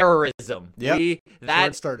fight terrorism. Yep. That's where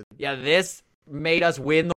it started. This made us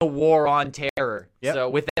win the war on terror. Yep. So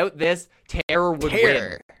without this, terror would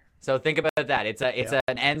win. So think about that. It's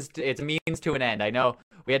a means to an end. I know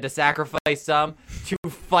we had to sacrifice some to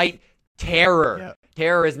fight terror. Yeah.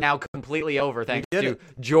 Terror is now completely over thanks did to it.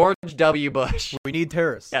 George W. Bush. We need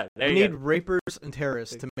terrorists. Yeah, there we you need go. rapers and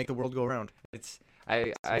terrorists to make the world go round. It's there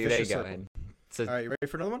you vicious go. circle. And so, All right, you ready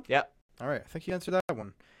for another one? Yep. All right, I think you answered that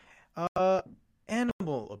one.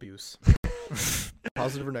 Animal abuse.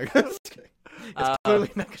 Positive or negative? Just kidding. It's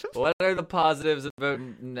clearly negative. What are the positives about?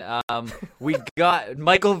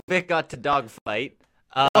 Michael Vick got to dogfight.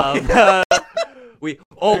 We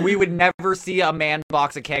would never see a man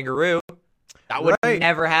box a kangaroo. That would Right.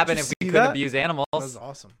 never happen Did if you we see couldn't that? abuse animals. That was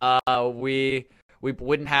awesome. We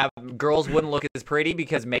wouldn't have girls wouldn't look as pretty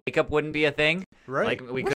because makeup wouldn't be a thing. Right. Like,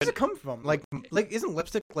 we Where does could- it come from? Like isn't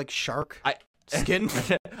lipstick like shark I- skin?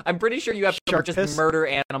 I'm pretty sure you have to Shark just piss? murder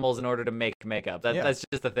animals in order to make makeup. Yeah. That's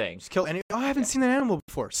just the thing. Just kill any. Oh, I haven't seen an animal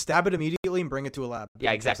before. Stab it immediately and bring it to a lab.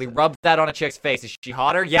 Yeah, And exactly. test Rub that on a chick's face. Is she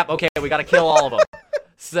hotter? Yep. Okay, we got to kill all of them.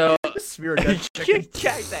 So. it. Smear a dead chicken.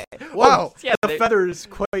 Wow. Wow, the feather is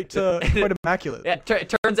quite immaculate. Yeah,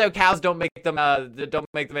 it turns out cows don't make them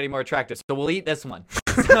any more attractive. So we'll eat this one.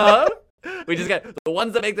 So we just got the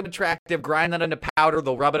ones that make them attractive, grind that into powder,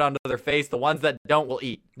 they'll rub it onto their face. The ones that don't, we'll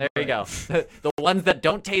eat. There you go. The ones that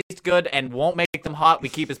don't taste good and won't make them hot, we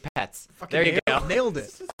keep as pets. Fucking There you go. Nailed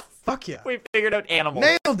it. Fuck yeah. We figured out animals.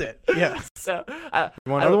 Nailed it. Yeah. So You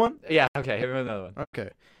want I another don't- one? Yeah. Okay. Here another one. Okay.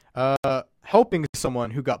 Helping someone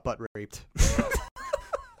who got butt raped.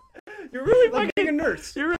 You're really Like being a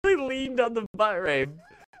nurse. You really leaned on the butt rape.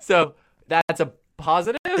 So that's a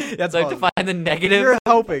positive. That's like positive. to find the negative. You're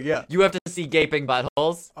helping, yeah. You have to see gaping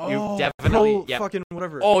buttholes. Oh, You definitely. pro Yeah. fucking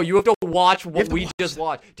whatever. Oh, you have to watch what have to we watch just it.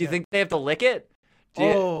 watched. Do you Yeah. think they have to lick it? Do you-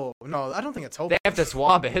 Oh, no, I don't think it's helping. They have to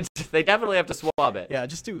swab it. They definitely have to swab it. Yeah,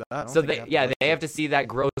 just do that. I don't So think they have to see that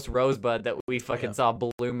gross rosebud that we fucking Yeah. saw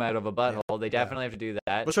bloom out of a butthole. They definitely have to do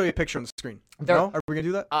that. We'll show you a picture on the screen. There- No? Are we gonna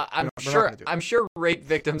do that? I'm We're not sure. gonna do it. I'm sure rape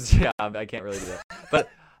victims. Yeah, I can't really do that. But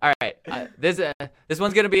all right, this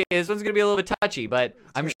one's gonna be a little bit touchy. But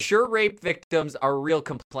I'm sure rape victims are real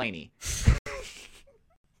complainy.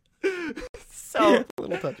 So a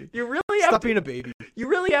little touchy. you really have Stop to, being a baby. you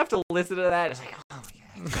really have to listen to that. It's like, oh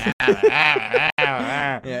yeah.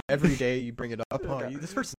 Yeah, every day you bring it up. Oh,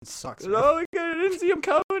 this person sucks. man. Oh my god, I didn't see him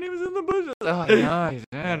coming. He was in the bushes. Oh no,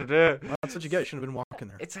 Well, that's what you get. You shouldn't have been walking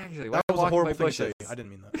there. it's actually That was a walking horrible by thing to say. bushes. I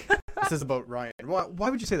didn't mean that. This is about Ryan. Why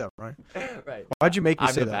would you say that, Ryan? Right. Why'd you make me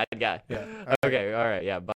I'm say the that? bad guy. Yeah. Okay. All right.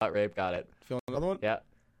 Yeah. Butt rape. Got it. Feeling another one? Yeah.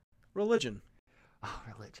 Religion. Oh,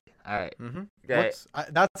 religion. All right. Mm-hmm. Okay.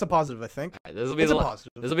 That's a positive, I think. All right, this will be It's a the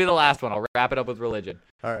positive. this will be the last one. I'll wrap it up with religion.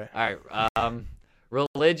 All right. All right.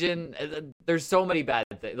 Religion. There's so many bad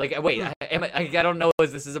things. Like, wait. I don't know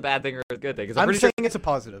if this is a bad thing or a good thing. Because I'm pretty saying sure. it's a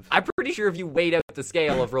positive. I'm pretty sure if you weighed out the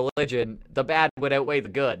scale of religion, the bad would outweigh the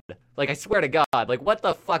good. Like, I swear to God. Like, what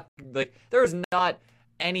the fuck? Like, there's not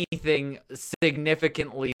anything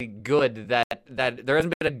significantly good that there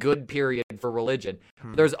hasn't been a good period for religion.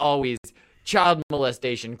 There's always child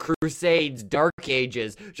molestation, crusades, dark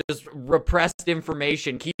ages, just repressed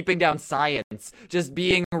information, keeping down science, just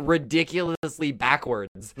being ridiculously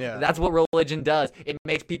backwards. Yeah. That's what religion does. It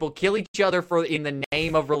makes people kill each other in the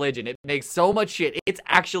name of religion. It makes so much shit. It's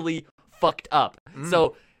actually fucked up.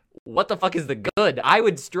 So what the fuck is the good? I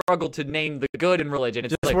would struggle to name the good in religion.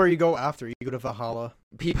 It's Just like where you go after. You go to Valhalla.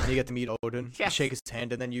 people, You get to meet Odin. Yes. Shake his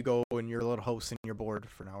hand, and then you go and you're a little host and you're bored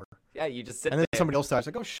for an hour. yeah, you just sit And then there. somebody else dies.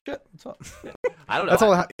 Like, oh shit, what's up? I don't know. That's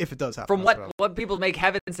all. If it does happen. From that's what people make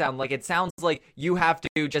heaven sound like, it sounds like you have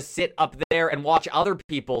to just sit up there and watch other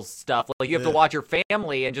people's stuff. Like you have to Yeah. watch your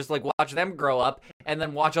family and just like watch them grow up, and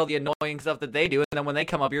then watch all the annoying stuff that they do. And then when they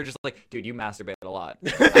come up, you're just like, dude, you masturbate a lot.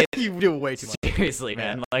 you do way too much. Seriously,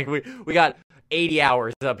 man. Like we got 80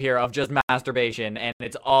 hours up here of just masturbation, and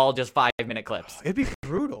it's all just 5-minute clips. It'd be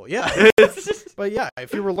brutal, yeah. But yeah,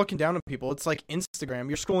 if you were looking down on people, it's like Instagram.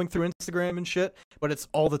 You're scrolling through Instagram and shit, but it's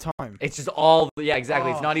all the time. It's just all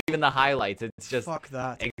exactly. It's Oh. not even the highlights. It's just Fuck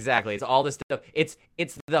that. exactly. It's all this stuff. It's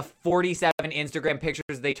the 47 Instagram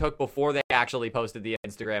pictures they took before they actually posted the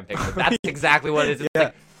Instagram picture. That's exactly what it is. It's Yeah.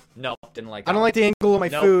 like, nope, didn't like that. I don't like the angle of my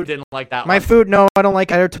nope, food. didn't like that My one. food, no, I don't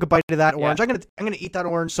like. I took a bite of that Yeah. orange. I'm gonna eat that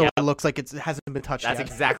orange so Yeah. it looks like it hasn't been touched That's yet.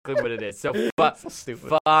 exactly what it is. So So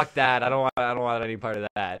stupid. fuck that. I don't want any part of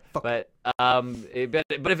that. Fuck. But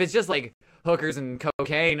but if it's just like hookers and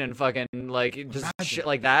cocaine and fucking like just Imagine. shit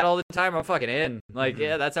like that all the time, I'm fucking in. Like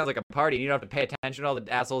yeah, that sounds like a party. You don't have to pay attention to all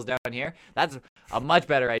the assholes down here. That's a much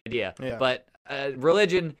better idea. Yeah. But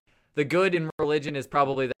religion. The good in religion is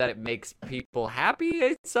probably that it makes people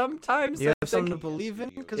happy sometimes. You I have something to think. believe in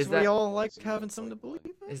because Is we that- all like having something to believe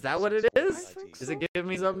in. Is that what it is? think Does so. it give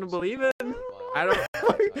me something to believe in? I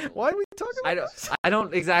don't. Why are we talking about I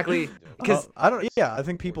don't exactly because I don't. Yeah, I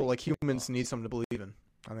think people like humans need something to believe in.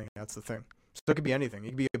 I think that's the thing. So it could be anything.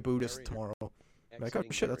 You could be a Buddhist tomorrow. Like, oh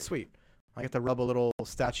shit, that's sweet. I get to rub a little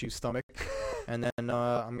statue's stomach, and then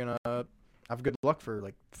I'm gonna have good luck for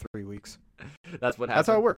like 3 weeks. that's what happens. That's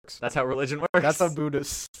how it works. That's how religion works. That's how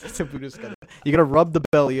Buddhists. That's how Buddhists get it. You gotta rub the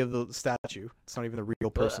belly of the statue. It's not even a real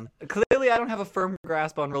person. Clearly, I don't have a firm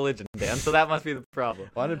grasp on religion, Dan. So that must be the problem.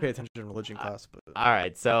 Well, I didn't pay attention in religion class, but All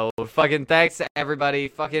right, so fucking thanks to everybody.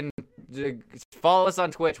 Fucking follow us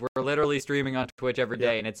on Twitch. We're literally streaming on Twitch every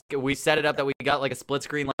day, and we set it up that we got like a split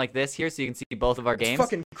screen like this here, so you can see both of our it's games.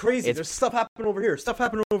 fucking crazy. It's- There's stuff happening over here. Stuff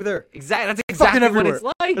happening over there. That's fucking exactly what everywhere. it's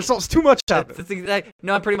like. There's too much happening. That's exactly.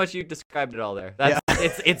 No, pretty much you described it all there. That's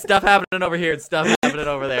it's stuff happening over here. It's stuff happening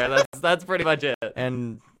over there. That's pretty much it.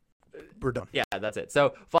 And we're done. Yeah, that's it.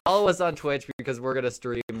 So follow us on Twitch because we're gonna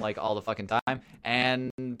stream like all the fucking time,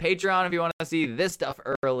 and Patreon if you want to see this stuff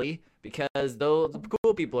early because those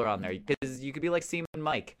cool people are on there. Because you could be like Seaman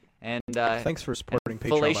Mike and Thanks for supporting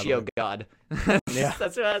Patreon. by the Fellatio way. God. Yeah.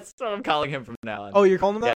 that's what I'm calling him from now on. Oh, you're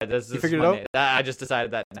calling him yeah, that? this You is figured it my out? name. I just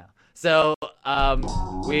decided that now. So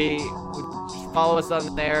we follow us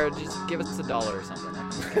on there. Just give us $1 or something.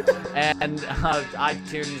 And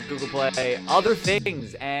iTunes, Google Play, other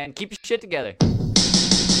things, and keep your shit together.